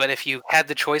 Okay, but if you had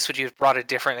the choice, would you have brought a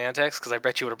different Nantex? Because I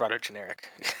bet you would have brought a generic.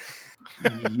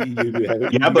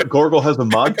 Yeah, but Gorgol has a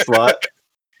mod slot.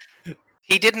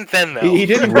 He didn't then, though. He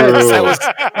didn't.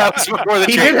 That was before the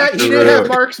he did have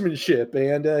marksmanship,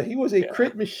 and he was a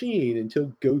crit machine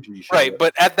until Goji showed Right, up.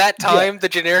 but at that time, the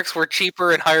generics were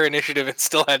cheaper and higher initiative and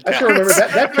still had I still remember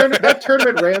that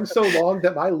tournament ran so long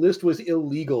that my list was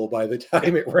illegal by the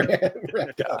time it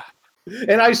wrapped up.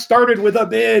 And I started with a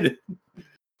bid.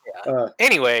 Yeah.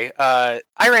 Anyway, I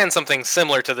ran something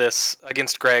similar to this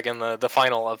against Greg in the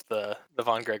final of the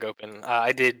Von Greg Open.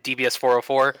 I did DBS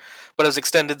 404, but it was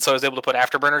extended, so I was able to put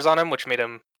afterburners on him, which made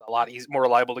him a lot more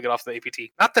reliable to get off the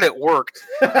APT. Not that it worked.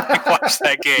 I watched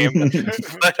that game.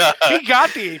 But, he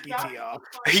got the APT off.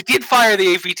 He did fire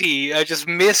the APT. I just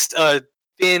missed a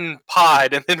Finn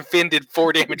pod, and then Finn did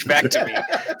 4 damage back to me.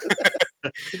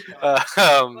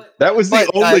 That was the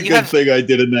only good thing I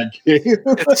did in that game.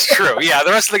 It's true. Yeah, the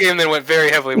rest of the game then went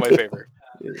very heavily in my favor.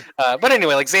 But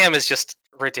anyway, like Zam is just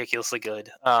ridiculously good.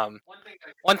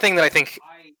 One thing that I think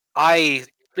I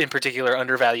in particular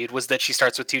undervalued was that she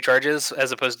starts with 2 charges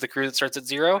as opposed to the crew that starts at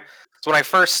 0. So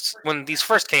when these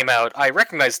first came out, I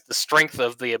recognized the strength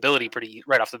of the ability pretty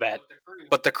right off the bat.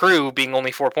 But the crew being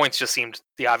only 4 points just seemed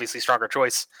the obviously stronger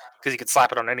choice because you could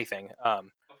slap it on anything.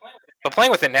 But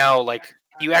playing with it now, like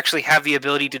you actually have the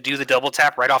ability to do the double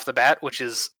tap right off the bat, which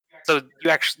is so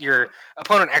your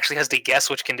opponent actually has to guess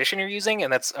which condition you're using,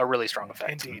 and that's a really strong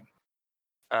effect. Indeed.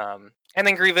 And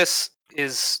then Grievous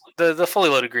is the fully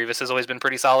loaded Grievous has always been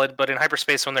pretty solid, but in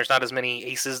hyperspace when there's not as many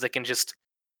aces that can just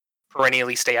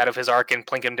perennially stay out of his arc and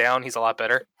plink him down, he's a lot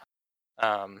better.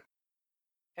 And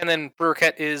then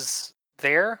Brewerket is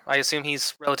there. I assume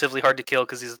he's relatively hard to kill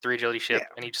because he's a 3 agility ship,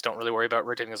 and you just don't really worry about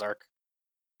rotating his arc.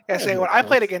 Yeah, so when I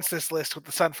played against this list with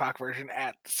the Sunfok version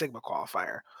at the Sigma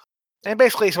qualifier, and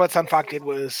basically so what Sunfok did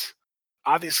was,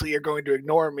 obviously you're going to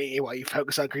ignore me while you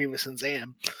focus on Grievous and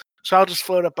Zam, so I'll just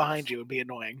float up behind you and be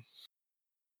annoying.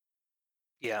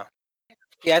 Yeah,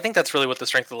 I think that's really what the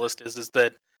strength of the list is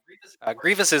that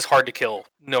Grievous is hard to kill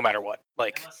no matter what.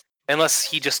 Like, unless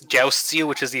he just jousts you,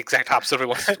 which is the exact opposite of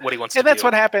what he wants to do. And that's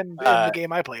what happened in the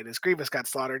game I played, is Grievous got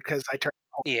slaughtered because I turned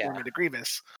the whole form into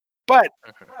Grievous. But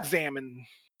Zam and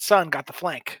Sun got the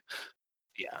flank.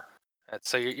 Yeah.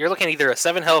 So you're looking at either a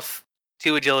 7 health,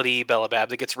 2 agility Belabab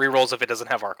that gets rerolls if it doesn't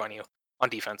have arc on you on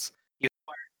defense. You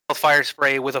have fire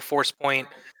spray with a force point,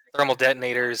 thermal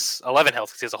detonators, 11 health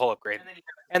because he has a whole upgrade.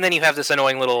 And then you have this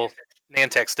annoying little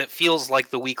Nantex that feels like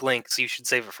the weak link, so you should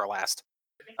save it for last.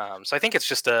 So I think it's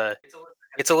just a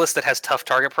list that has tough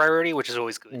target priority, which is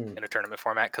always good in a tournament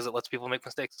format because it lets people make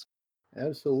mistakes.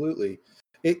 Absolutely.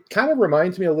 It kind of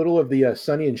reminds me a little of the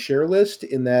Sonny and Cher list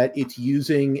in that it's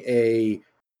using a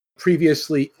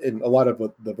previously, in a lot of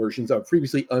the versions, of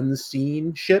previously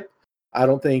unseen ship. I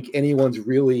don't think anyone's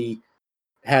really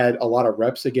had a lot of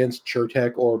reps against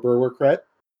Chertek or Brewerket.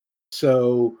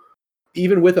 So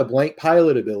even with a blank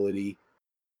pilot ability,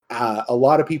 a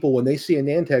lot of people, when they see a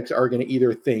Nantex, are going to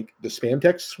either think the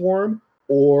Spamtex Swarm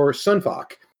or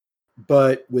Sunfok.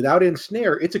 But without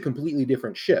Ensnare, it's a completely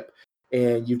different ship.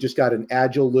 And you've just got an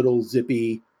agile little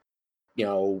zippy,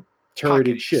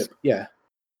 turreted ship. Yeah.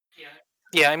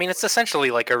 Yeah, I mean, it's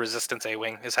essentially like a Resistance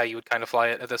A-Wing is how you would kind of fly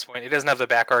it at this point. It doesn't have the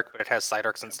back arc, but it has side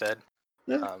arcs instead.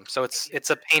 Yeah. So it's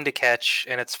a pain to catch,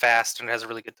 and it's fast, and it has a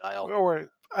really good dial. Or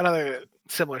another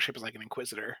similar ship is like an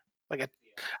Inquisitor. Like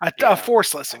a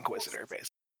forceless Inquisitor,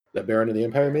 basically. The Baron of the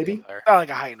Empire, maybe? Oh, like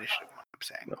a high initiative, I'm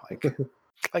saying.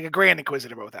 Like a Grand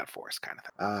Inquisitor, but without force kind of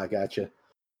thing. Ah, gotcha.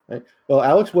 Right. Well,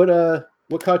 Alex,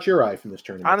 what caught your eye from this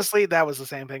tournament? Honestly, that was the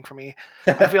same thing for me.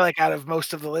 I feel like out of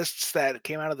most of the lists that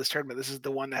came out of this tournament, this is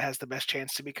the one that has the best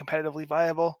chance to be competitively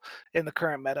viable in the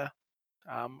current meta.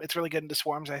 It's really good into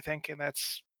swarms, I think, and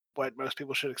that's what most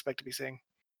people should expect to be seeing.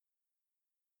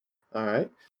 All right.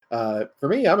 For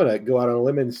me, I'm going to go out on a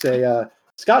limb and say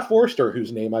Scott Forster,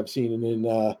 whose name I've seen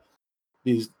in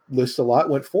these lists a lot,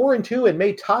 went 4-2 and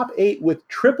made top 8 with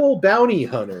triple bounty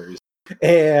hunters.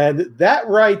 And that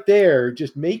right there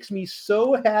just makes me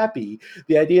so happy.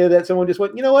 The idea that someone just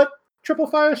went, you know what? Triple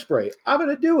fire spray. I'm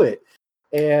going to do it.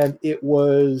 And it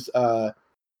was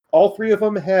all 3 of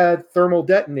them had thermal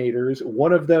detonators.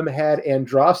 One of them had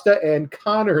Androsta and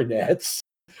Connor nets.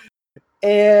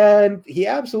 And he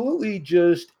absolutely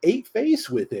just ate face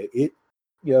with it. It,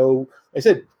 I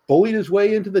said, bullied his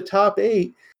way into the top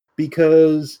 8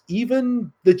 because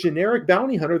even the generic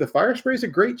bounty hunter, the fire spray is a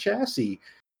great chassis.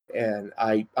 And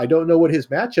I don't know what his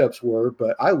matchups were,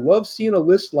 but I love seeing a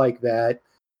list like that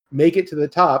make it to the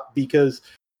top because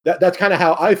that's kind of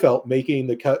how I felt making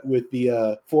the cut with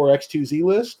the 4x2Z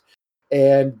list.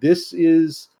 And this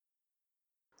is,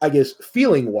 I guess,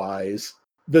 feeling-wise,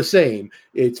 the same.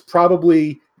 This is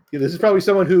probably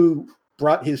someone who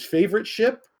brought his favorite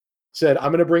ship, said,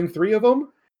 I'm going to bring 3 of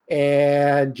them,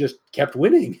 and just kept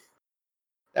winning.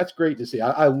 That's great to see.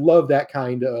 I love that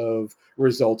kind of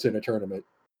results in a tournament.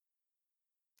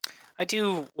 I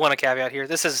do want to caveat here.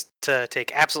 This is to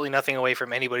take absolutely nothing away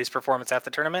from anybody's performance at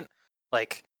the tournament. The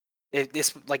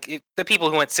people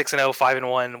who went 6-0,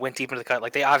 5-1, went deep into the cut.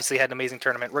 Like, they obviously had an amazing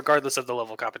tournament, regardless of the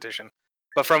level of competition.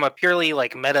 But from a purely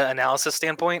meta analysis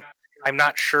standpoint, I'm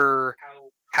not sure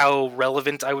how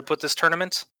relevant I would put this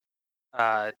tournament.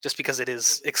 Just because it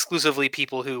is exclusively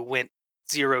people who went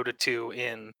 0-2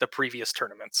 in the previous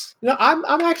tournaments.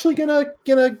 I'm actually gonna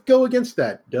go against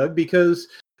that, Doug, because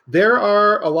there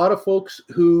are a lot of folks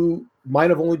who might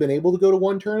have only been able to go to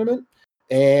one tournament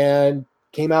and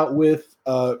came out with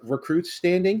recruits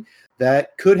standing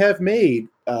that could have made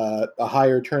a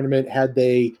higher tournament had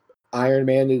they Iron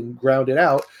Man and ground it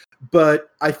out. But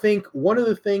I think one of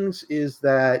the things is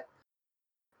that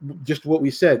just what we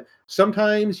said,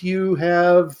 sometimes you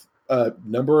have a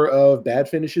number of bad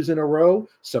finishes in a row.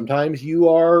 Sometimes you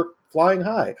are flying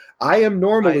high. I am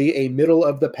normally a middle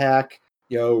of the pack,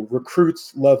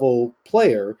 recruits level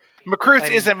player. Recruits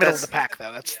isn't middle of the pack,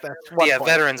 though. That's one point.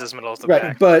 Veterans is middle of the Right,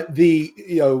 pack. but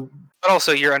But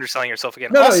also, you're underselling yourself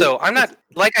again. No, also, I'm not,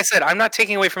 like I said, I'm not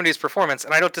taking away from his performance,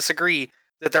 and I don't disagree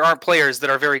that there aren't players that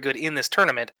are very good in this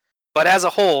tournament. But as a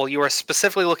whole, you are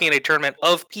specifically looking at a tournament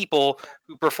of people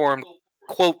who performed,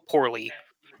 quote, poorly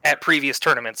at previous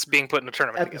tournaments being put in a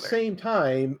tournament at together. the same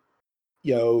time,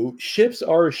 ships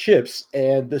are ships,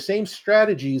 and the same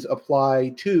strategies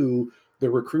apply to the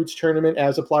recruits tournament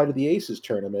as apply to the aces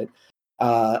tournament.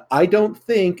 I don't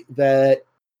think that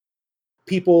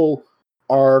people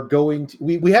are going to.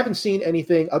 We haven't seen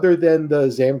anything other than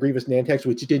the Zam Grievous Nantex,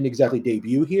 which didn't exactly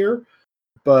debut here,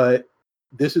 but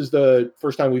this is the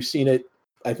first time we've seen it,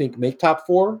 I think, make top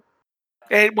 4.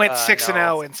 It went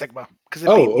 6-0 in Sigma.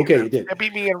 Okay, it did. It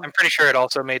beat me. I'm pretty sure it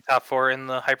also made top 4 in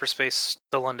the hyperspace,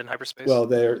 the London hyperspace. Well,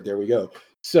 there we go.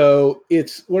 So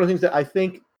it's one of the things that I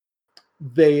think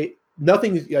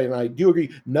nothing, and I do agree,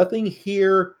 nothing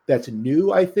here that's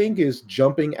new, I think, is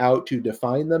jumping out to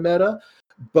define the meta,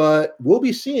 but we'll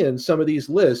be seeing some of these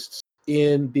lists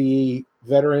in the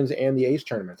veterans and the ace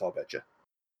tournaments, I'll bet you.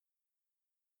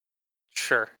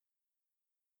 Sure.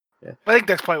 Yeah. I think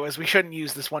Doug's point was we shouldn't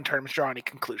use this one tournament to draw any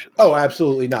conclusions. Oh,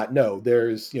 absolutely not. No,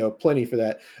 there's plenty for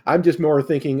that. I'm just more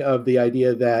thinking of the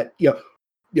idea that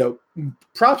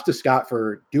props to Scott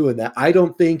for doing that. I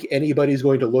don't think anybody's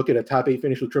going to look at a top 8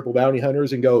 finish with triple bounty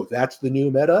hunters and go, that's the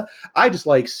new meta. I just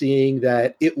like seeing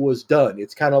that it was done.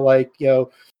 It's kind of like,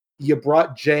 you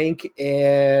brought jank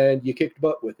and you kicked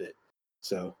butt with it.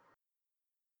 So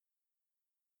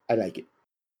I like it.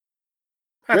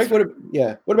 Greg, what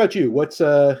about you? What's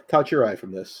caught your eye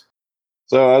from this?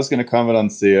 So I was going to comment on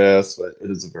CS, but it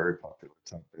is a very popular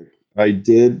topic. I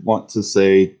did want to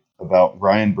say about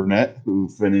Ryan Burnett, who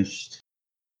finished,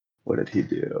 what did he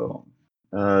do?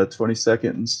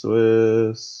 22nd in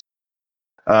Swiss.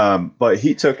 But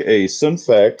he took a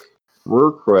Sunfak,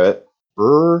 Rurkret,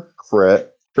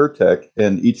 Turtek,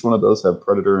 and each one of those have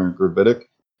Predator and Gravitic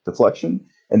deflection.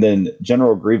 And then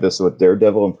General Grievous with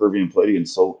Daredevil, Impervium Plating, and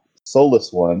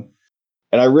Soulless one.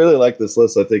 And I really like this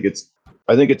list. I think it's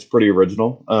pretty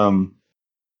original.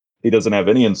 He doesn't have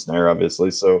any ensnare,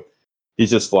 obviously, so he's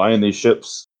just flying these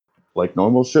ships like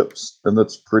normal ships, and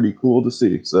that's pretty cool to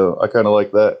see. So I kind of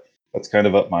like that. That's kind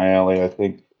of up my alley, I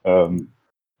think.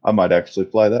 I might actually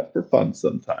fly that for fun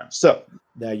sometime. So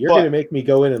now you're going to make me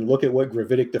go in and look at what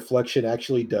gravitic deflection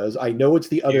actually does. I know it's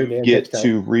the other. You get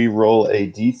to re-roll a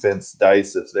defense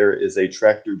dice if there is a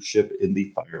tractored ship in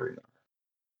the firing.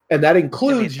 And that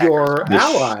includes your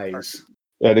allies.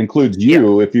 That includes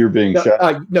you if you're being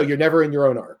shot. No, you're never in your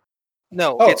own arc.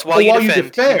 No, it's while you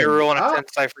defend. You're rolling a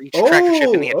defense die for each tractor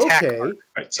ship in the attack. Okay.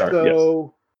 Right, sorry.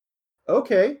 So,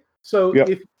 okay. So if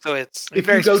you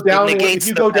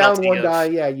go down one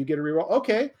die, you get a reroll.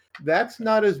 Okay, that's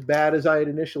not as bad as I had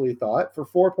initially thought. For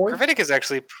 4 points, Gravitic is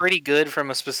actually pretty good from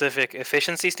a specific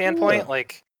efficiency standpoint.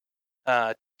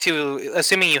 Yeah.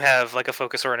 Assuming you have like a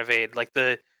focus or an evade, like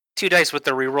the 2 dice with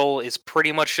the reroll is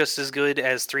pretty much just as good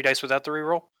as 3 dice without the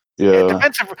reroll. Yeah.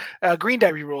 Defensive green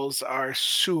die rerolls are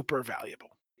super valuable.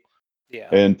 Yeah.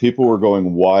 And people were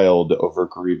going wild over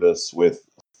Grievous with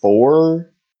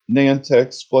 4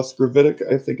 Nantex plus Gravitic,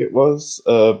 I think it was,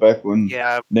 back when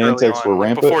Nantex were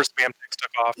rampant. Before Spamtex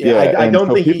took off. Yeah, I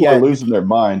don't think people are losing their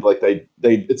mind. Like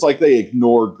it's like they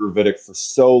ignored Gravitic for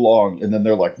so long, and then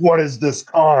they're like, "What is this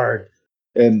card?"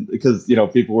 And because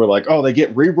people were like, "Oh, they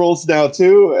get rerolls now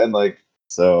too," and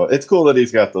so it's cool that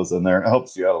he's got those in there. It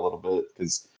helps you out a little bit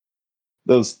because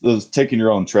those taking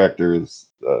your own tractor is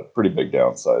a pretty big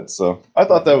downside. So I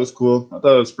thought that was cool. I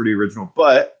thought it was pretty original.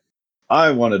 But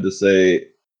I wanted to say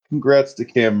congrats to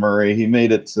Cam Murray. He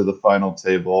made it to the final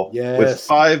table with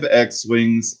 5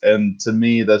 X-Wings, and to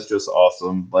me, that's just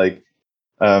awesome.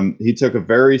 He took a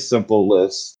very simple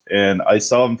list, and I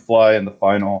saw him fly in the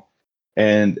final,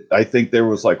 and I think there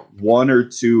was 1 or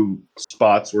 2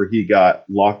 spots where he got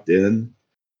locked in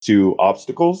to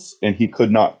obstacles, and he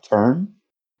could not turn,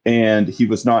 and he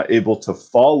was not able to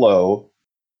follow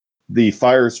the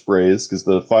fire sprays, because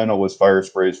the final was fire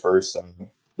sprays first,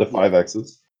 the 5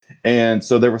 X's. And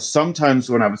so there were some times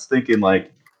when I was thinking,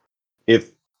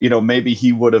 if, maybe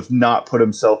he would have not put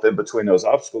himself in between those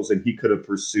obstacles and he could have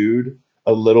pursued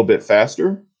a little bit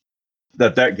faster,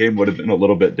 that game would have been a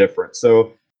little bit different.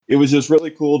 So it was just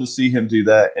really cool to see him do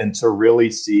that and to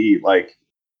really see,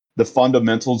 the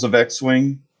fundamentals of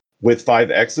X-Wing with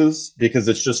 5Xs because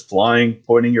it's just flying,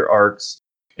 pointing your arcs,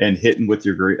 and hitting with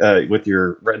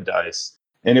your red dice.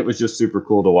 And it was just super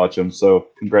cool to watch him. So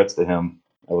congrats to him.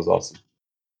 That was awesome.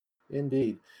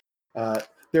 Indeed.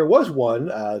 There was one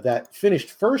that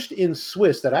finished first in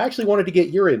Swiss that I actually wanted to get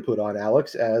your input on,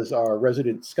 Alex, as our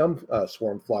resident Scum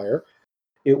Swarm flyer.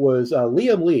 It was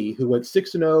Liam Lee, who went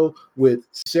 6-0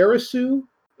 with Sarasu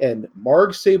and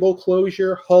Marg Sable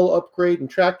Closure, Hull Upgrade, and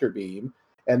Tractor Beam,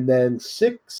 and then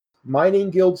 6 Mining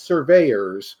Guild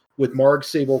Surveyors with Marg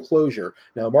Sable Closure.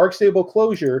 Now, Marg Sable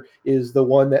Closure is the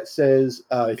one that says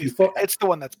it's the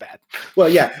one that's bad. Well,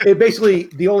 yeah. It basically,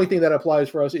 the only thing that applies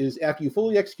for us is after you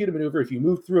fully execute a maneuver, if you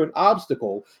move through an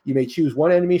obstacle, you may choose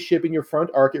one enemy ship in your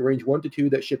front arc at range 1 to 2.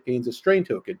 That ship gains a strain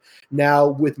token. Now,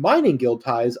 with Mining Guild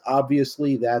ties,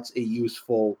 obviously that's a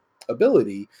useful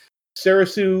ability.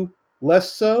 Sarasu,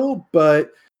 less so,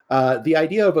 but the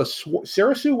idea of a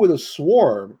Sarasu with a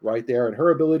swarm right there and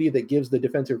her ability that gives the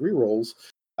defensive rerolls,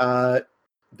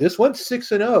 this went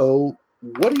 6-0.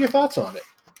 What are your thoughts on it?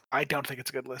 I don't think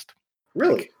it's a good list.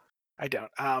 Really? I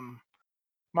don't.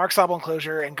 Mark Sable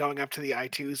Enclosure and going up to the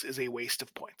I2s is a waste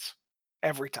of points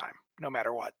every time, no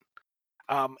matter what.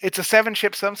 It's a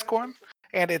 7-ship Scum Swarm,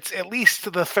 and it's at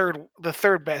least the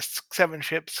third best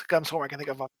 7-ship Scum Swarm I can think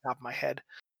of off the top of my head.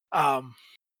 I'm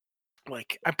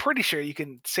pretty sure you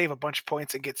can save a bunch of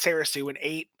points and get Sarasu in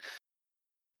 8.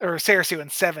 Or Sarasu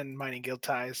and 7 Mining Guild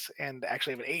ties, and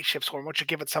actually have an 8-ship swarm, which would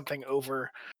give it something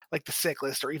over like the sick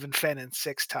list or even Fen and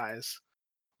 6 ties.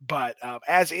 But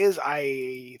as is,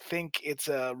 I think it's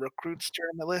a recruit's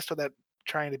turn the list without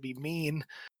trying to be mean.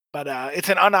 But it's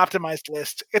an unoptimized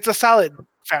list. It's a solid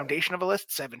foundation of a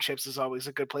list. 7 ships is always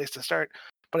a good place to start,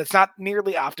 but it's not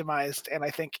nearly optimized, and I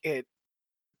think it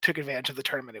took advantage of the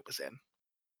tournament it was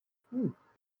in.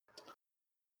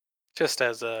 Just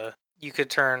as you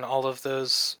could turn all of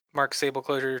those Mark Sable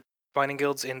Closure Mining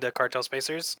Guilds into Cartel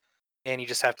Spacers, and you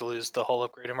just have to lose the whole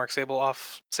upgrade of Mark Sable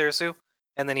off Sarasu,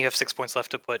 and then you have 6 points left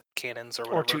to put cannons or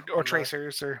whatever. Or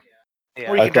tracers, or yeah.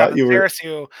 Or you can drop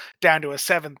Sarasu down to a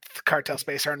 7th Cartel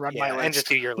Spacer and run my list. And just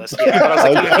do your list. Yeah,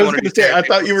 I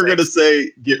thought you were going to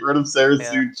say get rid of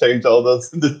Sarasu, change all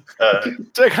those into...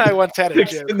 I once had a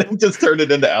joke. And then just turn it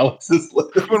into Alex's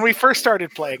list. When we first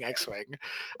started playing X-Wing,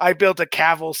 I built a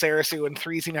Cavill, Sarasu, and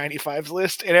 3 Z95s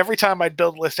list, and every time I'd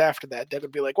build a list after that, Doug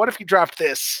would be like, what if you dropped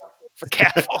this for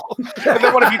Cavill? And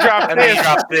then what if you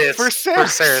dropped this for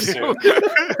Sarasu?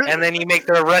 And then you make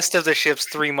the rest of the ships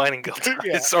 3 Mining Guild ties.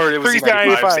 Yeah. Or it was 3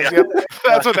 Z95s, yep.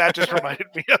 That's what that just reminded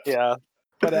me of. Yeah.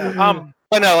 But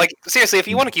no, seriously, if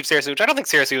you want to keep Sarasu, which I don't think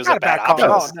Sarasu is a bad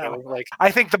option. No.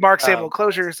 I think the Mark Sable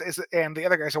Closures and the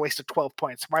other guys are a waste of 12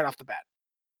 points right off the bat.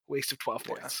 Waste of 12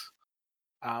 points.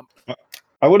 I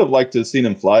would have liked to have seen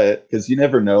him fly it, because you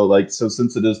never know, so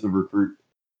since it is the recruit,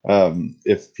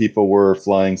 if people were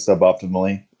flying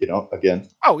suboptimally, again.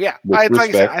 Oh yeah. I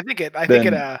think it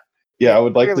I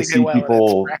would like to see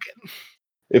people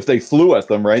if they flew at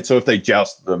them, right? So if they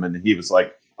jousted them and he was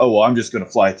like, oh well, I'm just gonna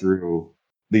fly through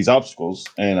these obstacles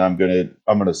and I'm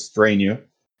gonna strain you,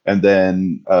 and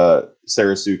then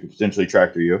Sarasu could potentially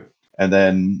tractor you, and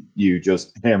then you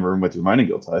just hammer him with your Mining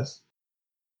Guild ties.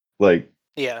 I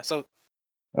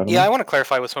want to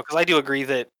clarify with Smoke, because I do agree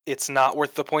that it's not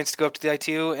worth the points to go up to the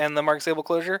I2 and the Mark Sable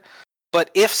Closure. But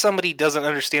if somebody doesn't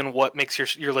understand what makes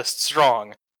your list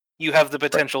strong, you have the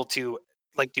potential to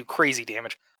do crazy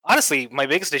damage. Honestly, my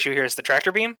biggest issue here is the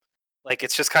Tractor Beam.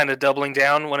 It's just kind of doubling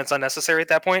down when it's unnecessary at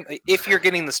that point. If you're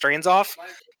getting the strains off,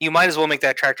 you might as well make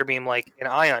that Tractor Beam like an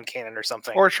ion cannon or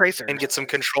something. Or a tracer. And get some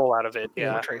control out of it.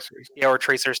 Yeah. Or tracers. Yeah, or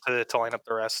tracers to line up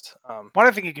the rest. One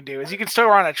other thing you can do is you can still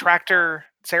run a Tractor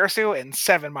Sarasu and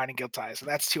 7 Mining Guild ties, so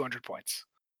that's 200 points.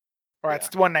 Or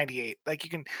that's 198.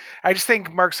 I just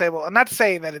think Mark Sable, and not to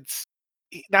say that it's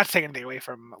not to take anything away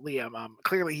from Liam.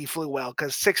 Clearly he flew well,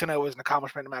 because 6-0 is an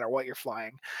accomplishment no matter what you're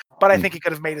flying. But I think he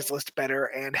could have made his list better.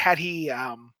 And had he,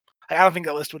 I don't think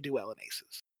that list would do well in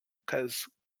Aces, because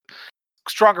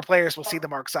stronger players will see the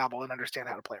Mark Sable and understand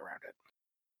how to play around it.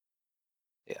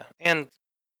 Yeah, and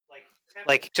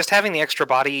just having the extra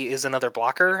body is another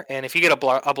blocker. And if you get a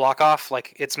block off,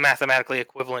 it's mathematically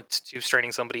equivalent to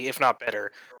straining somebody, if not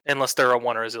better, unless they're a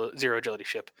 1 or a 0 agility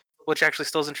ship, which actually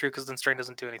still isn't true, because then strain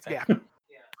doesn't do anything. Yeah.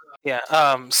 Yeah.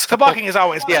 So the blocking is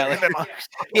always better.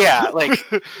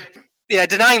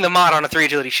 Denying the mod on a 3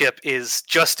 agility ship is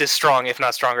just as strong, if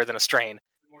not stronger, than a strain.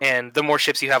 And the more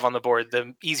ships you have on the board,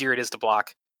 the easier it is to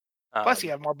block. Plus, you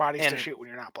have more bodies to shoot when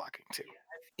you're not blocking too.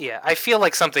 Yeah, I feel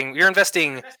like you're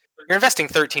investing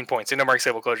 13 points into Mark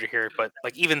Sable Closure here, but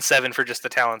even 7 for just the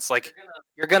talents.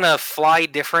 You're gonna fly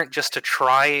different just to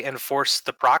try and force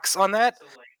the procs on that.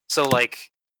 So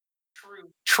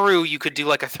True, you could do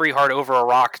like a 3 hard over a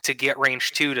rock to get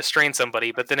range 2 to strain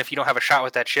somebody, but then if you don't have a shot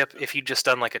with that ship, if you just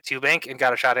done like a 2 bank and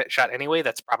got a shot anyway,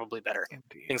 that's probably better.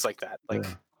 Indeed. Things like that. Like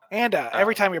Yeah. And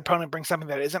every time your opponent brings something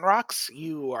that isn't rocks,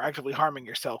 you are actively harming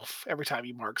yourself every time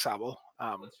you mark Sobble.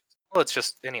 well, it's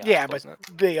just any Yeah, obstacle, but isn't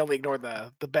it? they only ignore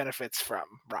the benefits from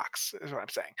rocks, is what I'm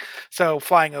saying. So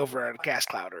flying over a gas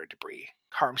cloud or debris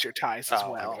harms your ties as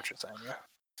Oh, I know well. what you're saying, yeah.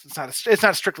 It's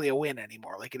not strictly a win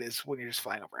anymore, like it is when you're just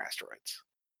flying over asteroids.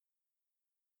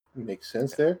 Makes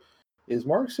sense there. Is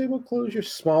Mark Sable Closure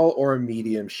small or a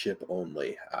medium ship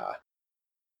only?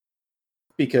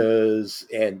 Because,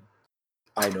 and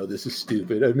I know this is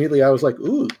stupid. Immediately I was like,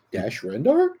 ooh, Dash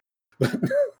Rendar?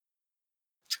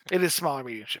 It is smaller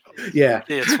medium ship. Yeah.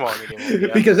 Yeah, it's small, medium only,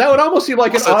 yeah. Because that would almost seem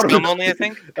like Also, an it's auto. scum only, I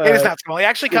think. It is not small. It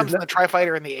actually it is comes in not- the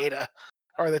Tri-Fighter and the Ada,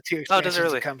 or the 2 Oh, expansions does it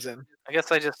really? it comes in. I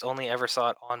guess I just only ever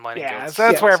saw it on Mining Yeah, Guilds. so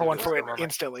that's Yeah. where So everyone it's threw it scum only.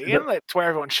 instantly, Yep. and that's where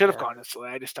everyone should have Yeah. gone instantly.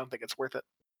 I just don't think it's worth it.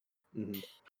 Mhm.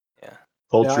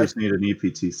 Vultures need an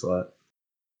EPT slot.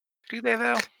 Do they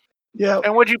though? Yeah.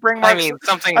 And would you bring I Mark? mean,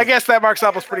 something. I guess that Mark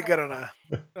Soppel's pretty good on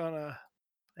a.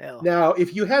 Hell. Now,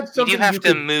 if you had you something do have you to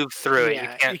could, move through it.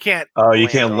 Yeah, you can't. Oh, you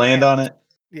land can't on land it. on it?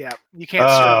 Yeah, you can't.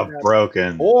 Oh, straighten up.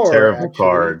 broken. or Terrible actually,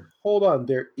 card. hold on,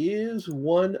 there is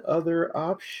one other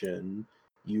option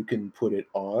you can put it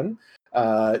on.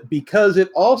 Because it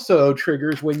also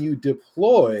triggers when you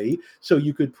deploy, so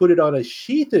you could put it on a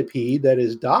Sheathipede that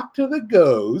is docked to the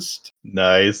Ghost,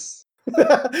 Nice.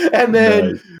 and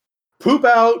then Nice. poop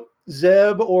out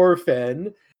Zeb or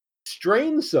Fen,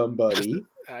 strain somebody.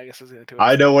 I guess I was gonna do it.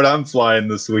 I know what I'm flying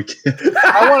this weekend.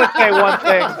 I want to say one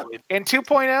thing. In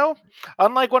 2.0,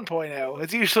 unlike 1.0,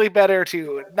 it's usually better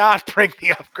to not bring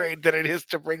the upgrade than it is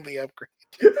to bring the upgrade.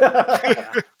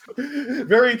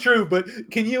 Very true, but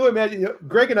can you imagine?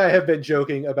 Greg and I have been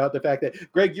joking about the fact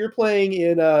that, Greg, you're playing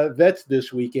in Vets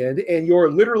this weekend, and you're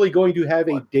literally going to have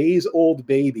a days-old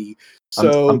baby.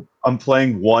 So I'm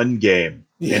playing one game,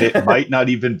 and it might not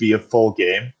even be a full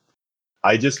game.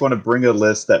 I just want to bring a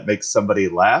list that makes somebody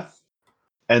laugh,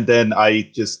 and then I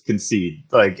just concede.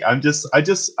 Like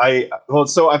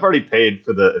so I've already paid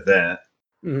for the event.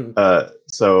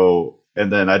 Mhm. And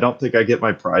then I don't think I get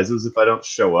my prizes if I don't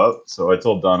show up. So I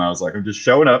told Don, I was like, I'm just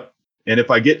showing up, and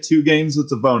if I get 2 games,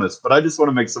 it's a bonus. But I just want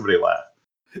to make somebody laugh.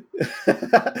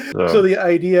 So the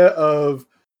idea of,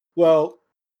 well,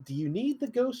 do you need the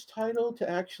Ghost title to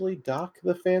actually dock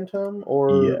the Phantom,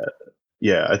 or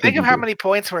Yeah, I Think think of how many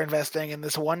points we're investing in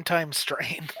this one-time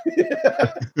strain.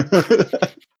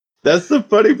 That's the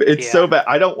funny. It's Yeah. so bad.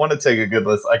 I don't want to take a good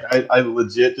list. Like I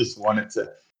legit just want it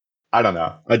to. I don't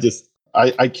know.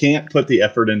 I can't put the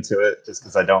effort into it just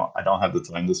because I don't have the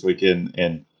time this weekend,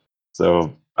 and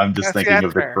so I'm just That's thinking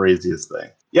of the fair. craziest thing.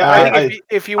 Yeah, I think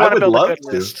if you want to would build a love good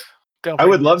to. list, don't I bring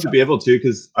would the love to be Phantom. able to,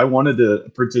 because I wanted to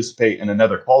participate in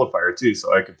another qualifier too,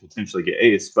 so I could potentially get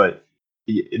ace, but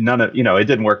none of it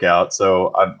didn't work out.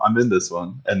 So I'm in this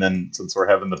one, and then since we're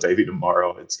having the baby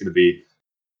tomorrow, it's going to be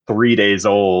 3 days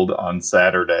old on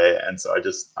Saturday, and so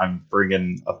I'm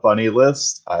bringing a funny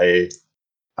list. I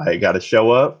got to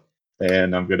show up,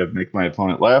 and I'm going to make my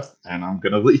opponent laugh, and I'm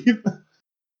going to leave.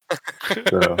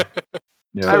 So,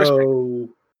 yeah. So,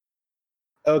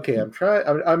 okay,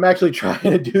 I'm actually trying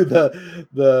to do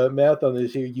the math on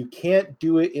this here. You can't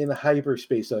do it in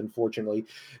hyperspace, unfortunately,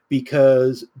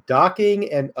 because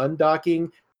docking and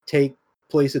undocking take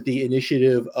place at the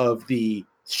initiative of the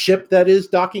ship that is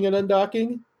docking and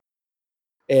undocking,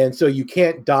 and so you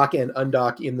can't dock and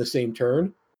undock in the same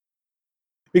turn.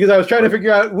 Because I was trying to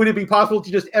figure out, would it be possible to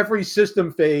just every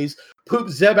system phase poop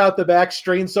Zeb out the back,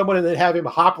 strain someone, and then have him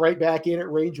hop right back in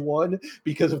at range 1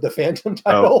 because of the Phantom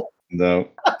title? No.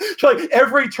 So like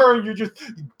every turn, you're just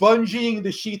bungeeing the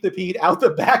Sheathipede out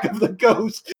the back of the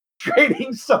Ghost,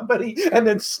 straining somebody, and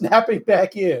then snapping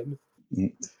back in.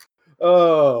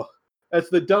 Oh, that's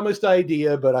the dumbest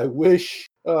idea, but I wish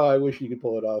you could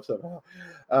pull it off somehow.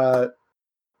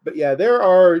 But yeah, there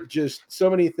are just so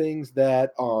many things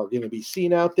that are going to be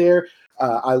seen out there.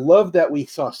 I love that we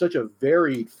saw such a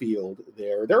varied field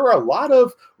there. There are a lot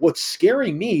of, what's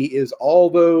scaring me is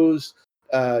all those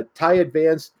TIE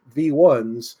Advanced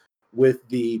V1s with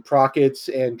the Prockets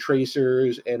and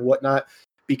Tracers and whatnot,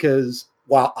 because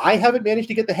while I haven't managed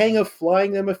to get the hang of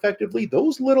flying them effectively,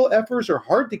 those little effers are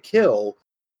hard to kill.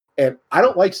 And I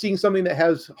don't like seeing something that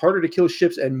has harder to kill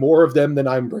ships and more of them than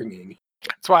I'm bringing.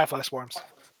 That's why I fly swarms.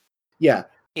 Yeah.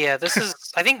 Yeah, this is.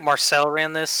 I think Marcel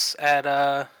ran this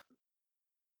at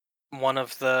one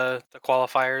of the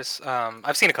qualifiers.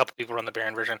 I've seen a couple people run the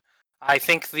Baron version. I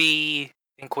think the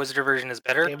Inquisitor version is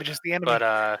better, Damage is the enemy.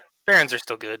 but Barons are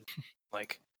still good.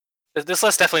 Like, This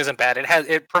list definitely isn't bad.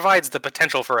 It provides the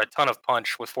potential for a ton of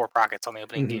punch with 4 pockets on the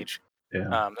opening Mhm. gauge.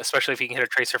 Yeah. Especially if you can hit a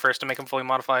tracer first to make them fully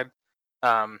modified.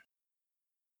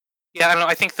 Yeah, I don't know.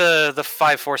 I think the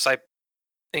 5 Foresight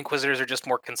Inquisitors are just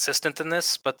more consistent than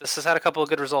this, but this has had a couple of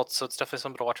good results, so it's definitely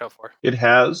something to watch out for. It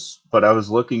has, but I was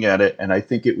looking at it, and I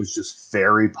think it was just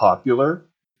very popular,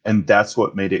 and that's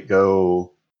what made it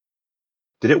go.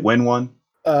 Did it win one?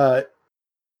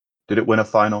 Did it win a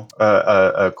final?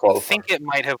 A qualifier? I think it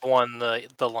might have won the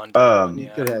London one.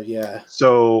 Yeah. Could have, yeah.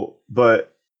 So,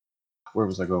 but where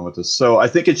was I going with this? So I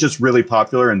think it's just really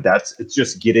popular, and it's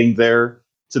just getting there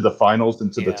to the finals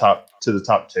and to the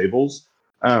top tables.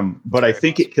 But I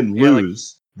think it can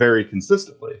lose very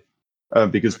consistently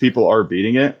because people are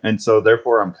beating it, and so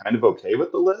therefore I'm kind of okay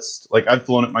with the list. Like I've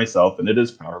flown it myself, and it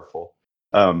is powerful.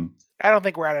 I don't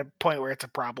think we're at a point where it's a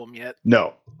problem yet.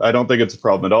 No, I don't think it's a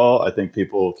problem at all. I think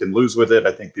people can lose with it.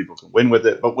 I think people can win with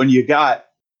it. But when you got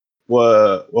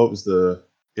what was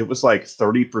it was like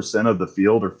 30% of the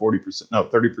field or 40%, no,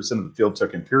 30% of the field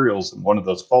took Imperials in one of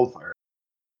those qualifiers.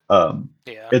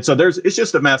 And so it's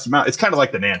just a massive amount. It's kind of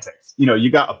like the Nantex. You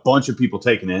got a bunch of people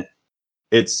taking it.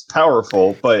 It's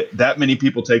powerful, but that many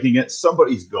people taking it,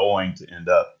 somebody's going to end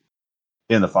up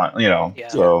in the final, Yeah.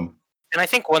 So. And I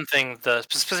think one thing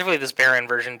specifically this Baron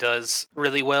version does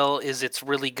really well is it's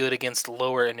really good against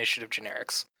lower initiative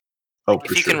generics.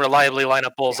 If you can reliably line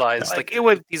up bullseyes, it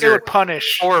would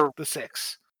punish the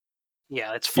 6.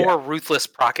 Yeah, it's 4 ruthless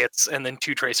prockets and then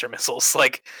 2 tracer missiles.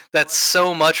 Like that's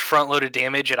so much front-loaded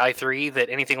damage at I3 that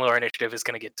anything lower initiative is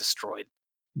going to get destroyed.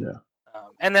 Yeah.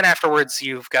 And then afterwards,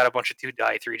 you've got a bunch of 2 to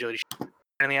I3 agility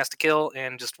and he has to kill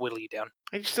and just whittle you down.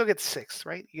 And you still get 6,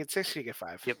 right? You get 6, you get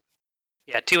 5. Yep.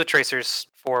 Yeah, 2 with tracers,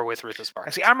 4 with ruthless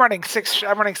pockets. See, I'm running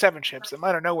 7 ships, and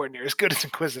mine are nowhere near as good as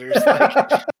Inquisitors.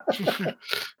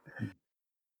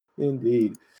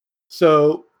 Indeed.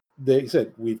 So they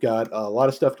said we've got a lot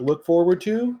of stuff to look forward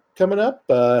to coming up.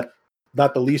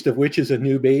 Not the least of which is a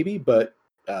new baby, but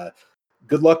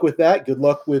good luck with that. Good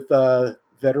luck with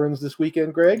veterans this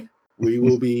weekend, Greg. We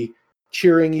will be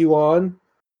cheering you on.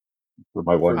 For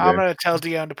my one I'm going to tell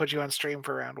Dion to put you on stream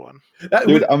for round 1.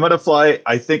 Dude, I'm going to fly.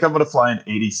 I think I'm going to fly an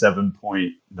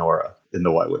 87-point Nora in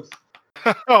the Y-Wing.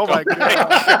 Oh my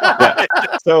god.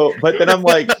 So, but then I'm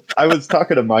like, I was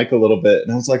talking to Mike a little bit,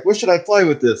 and I was like, what should I fly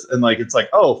with this? And like, it's like,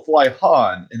 oh, fly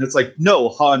Han. And it's like, no,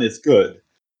 Han is good.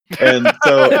 And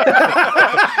so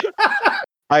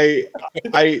I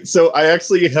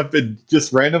actually have been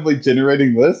just randomly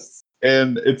generating lists,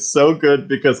 and it's so good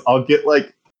because I'll get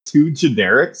like 2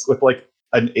 generics with like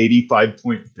an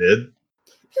 85-point bid.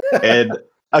 And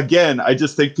again, I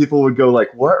just think people would go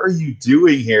like, what are you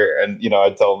doing here? And,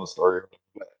 I'd tell them the story.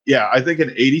 Yeah, I think an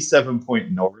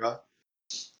 87-point Nora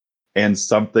and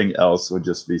something else would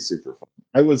just be super fun.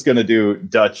 I was going to do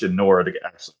Dutch and Nora to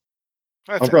actually.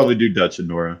 I'll probably do Dutch and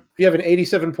Nora. If you have an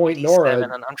 87-point Nora,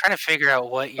 I'm trying to figure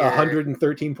out what your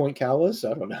 113-point Callus.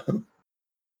 I don't know.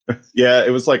 Yeah,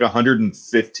 it was like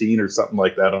 115 or something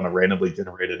like that on a randomly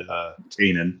generated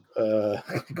Kanan.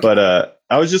 But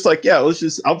I was just like, yeah,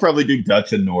 I'll probably do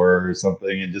Dutch and Nora or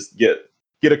something and just get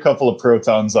a couple of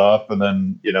protons off, and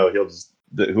then he'll just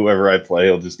whoever I play,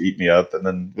 he'll just eat me up, and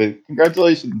then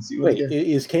congratulations. Wait,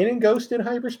 is Kanan Ghost in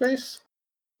hyperspace?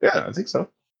 Yeah, I think so.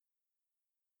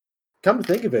 Come to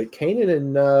think of it, Kanan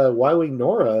and Y-Wing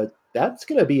Nora, that's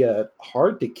going to be a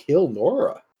hard to kill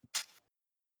Nora.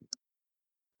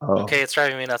 Oh. Okay, it's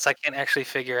driving me nuts. I can't actually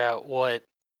figure out what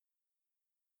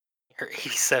your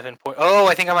 87 point. Oh,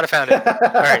 I think I might have found it.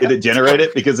 All right. Did it generate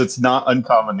it? Because it's not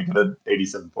uncommon to get an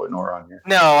 87-point Nora on here.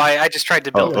 No, I just tried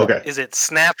to build it. Okay. Is it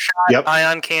Snapshot,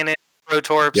 Ion Cannon,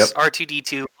 Protorps,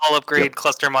 R2D2, All Upgrade,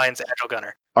 Cluster Mines, Agile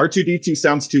Gunner? R2D2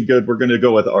 sounds too good. We're going to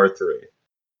go with R3.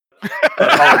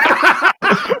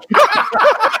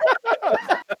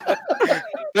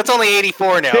 That's only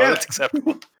 84 now. That's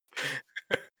acceptable.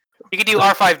 You could do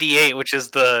R5D8, which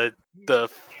is the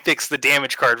fix the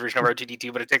damage card version of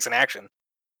R2D2, but it takes an action.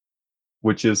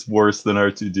 Which is worse than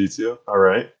R2D2. All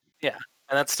right. Yeah,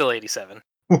 and that's still 87.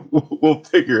 We'll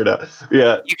figure it out.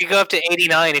 Yeah. You could go up to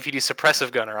 89 if you do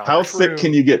Suppressive Gunner on How thick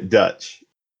can you get Dutch?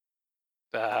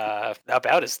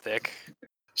 About as thick.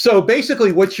 So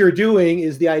basically what you're doing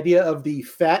is the idea of the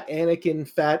fat Anakin,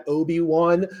 fat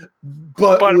Obi-Wan,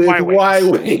 but with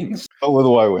Y-Wings. Oh, with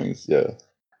Y-Wings, yeah.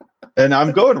 And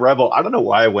I'm going Rebel. I don't know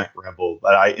why I went Rebel,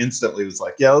 but I instantly was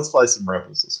like, yeah, let's fly some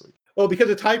Rebels this week. Well, because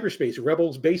it's hyperspace,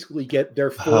 Rebels basically get their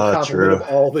full complement of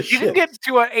all the shit. You can get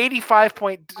to an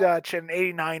 85-point Dutch and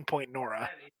 89-point Nora.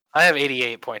 I have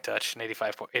 88 point touch and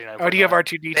 85 point. 89 Oh, do you have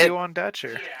R2D2 on Dutch?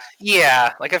 Or?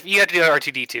 Yeah, like if you had to do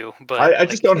R2D2, but I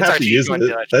just don't have to use it.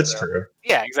 Dutch, That's so. true.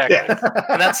 Yeah, exactly. Yeah.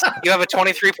 And that's you have a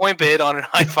 23 point bid on an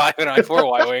I5 and I4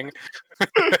 Y-wing.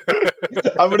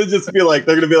 I'm gonna just be like,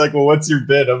 they're gonna be like, well, what's your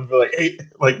bid? I'm gonna be like, hey,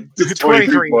 like just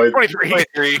 23 points.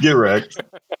 23. Get wrecked.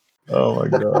 Oh my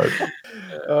god.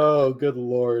 Oh, good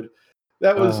lord.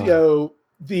 That was,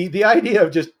 the idea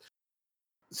of just.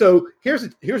 So here's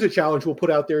a challenge we'll put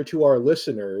out there to our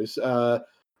listeners.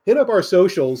 Hit up our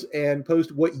socials and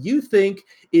post what you think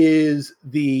is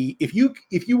if you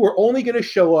were only going to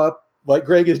show up like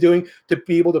Greg is doing to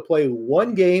be able to play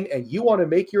one game and you want to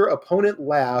make your opponent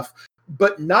laugh,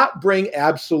 but not bring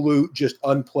absolute just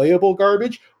unplayable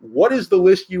garbage, what is the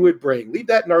list you would bring? Leave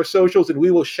that in our socials and we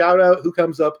will shout out who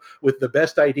comes up with the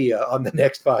best idea on the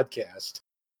next podcast.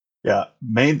 Yeah,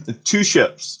 2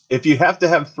 ships. If you have to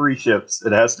have 3 ships,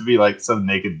 it has to be like some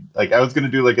naked. Like I was gonna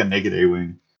do like a naked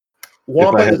A-wing.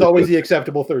 Wampa is always the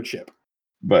acceptable third ship.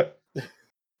 But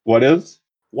what is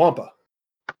Wampa?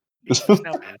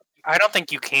 I don't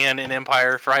think you can in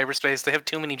Empire for hyperspace. They have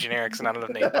too many generics and not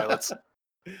enough native pilots.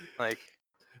 Like,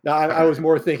 no, I was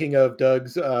more thinking of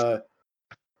Doug's.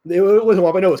 It wasn't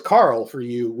Wampa. I know it was Carl for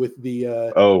you with the.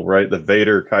 Oh right, the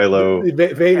Vader Kylo.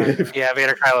 Vader. Yeah,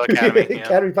 Vader Kylo Academy. Yeah.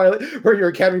 Academy pilot, where your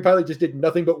Academy pilot just did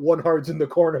nothing but one hards in the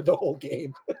corner the whole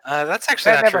game. That's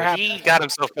actually not true. He got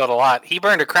himself killed a lot. He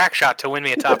burned a crack shot to win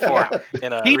me a top 4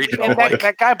 in a regional. And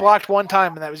that guy blocked one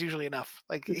time, and that was usually enough.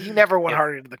 Like he never went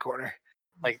hard into the corner.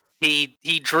 Like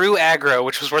he drew aggro,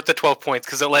 which was worth the 12 points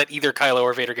because it let either Kylo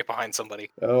or Vader get behind somebody.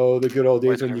 Oh, the good old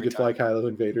days when you could fly Kylo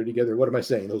and Vader together. What am I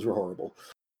saying? Those were horrible.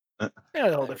 Yeah,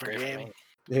 a whole different game.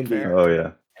 Indeed. Oh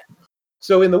yeah.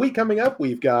 So in the week coming up,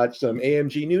 we've got some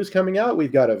AMG news coming out.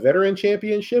 We've got a veteran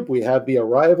championship. We have the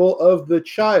arrival of the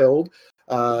child.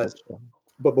 But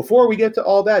before we get to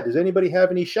all that, does anybody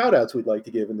have any shout outs we'd like to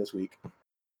give in this week?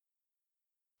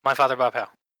 My father, Bob Howe.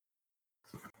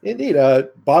 Indeed.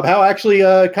 Bob Howe actually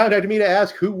contacted me to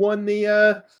ask who won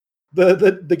the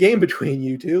game between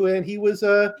you two, and he was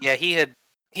Yeah, he had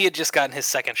just gotten his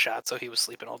second shot, so he was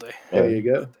sleeping all day. There you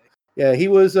go. Yeah, he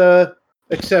was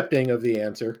accepting of the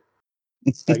answer.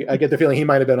 I get the feeling he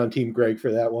might have been on Team Greg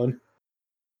for that one.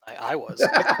 I was.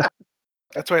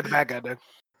 That's why the bad guy did.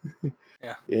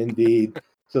 Yeah. Indeed.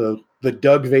 So the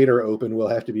Doug Vader Open will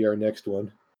have to be our next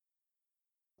one.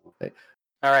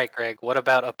 All right, Greg. What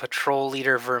about a patrol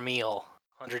leader Vermeil?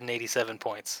 187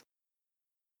 points.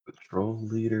 Patrol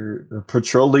leader.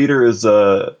 Patrol leader is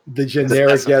the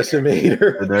generic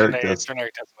decimator. Generic decimator.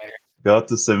 Got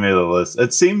to send me the list.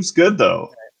 It seems good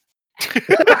though.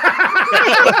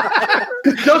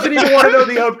 Doesn't even want to know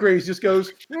the upgrades. Just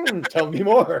goes, tell me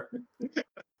more.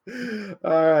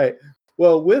 All right.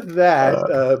 Well, with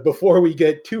that, before we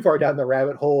get too far down the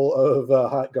rabbit hole of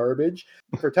hot garbage,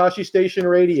 for Tashi Station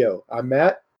Radio, I'm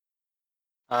Matt.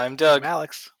 I'm Doug. I'm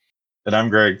Alex. And I'm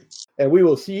Greg. And we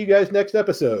will see you guys next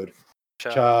episode.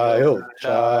 Child.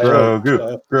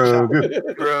 Grogu.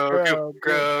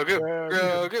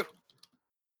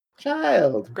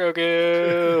 Child.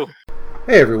 Grogu.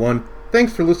 Hey everyone.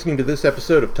 Thanks for listening to this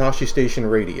episode of Tashi Station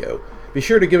Radio. Be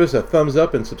sure to give us a thumbs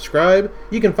up and subscribe.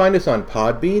 You can find us on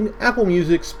Podbean, Apple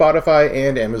Music, Spotify,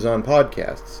 and Amazon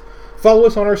Podcasts. Follow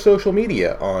us on our social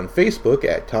media on Facebook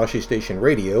at Tashi Station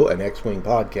Radio, an X-Wing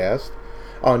podcast,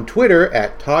 on Twitter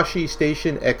at Tashi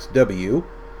Station XW,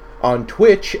 on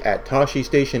Twitch at Tashi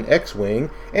Station X-Wing,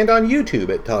 and on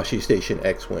YouTube at Tashi Station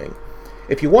X-Wing.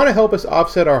 If you want to help us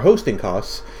offset our hosting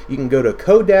costs, you can go to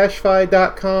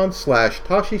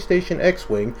ko-fi.com/Tashi Station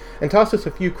X-Wing and toss us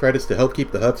a few credits to help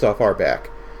keep the Hutts off our back.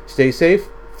 Stay safe,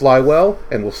 fly well,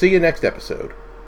 and we'll see you next episode.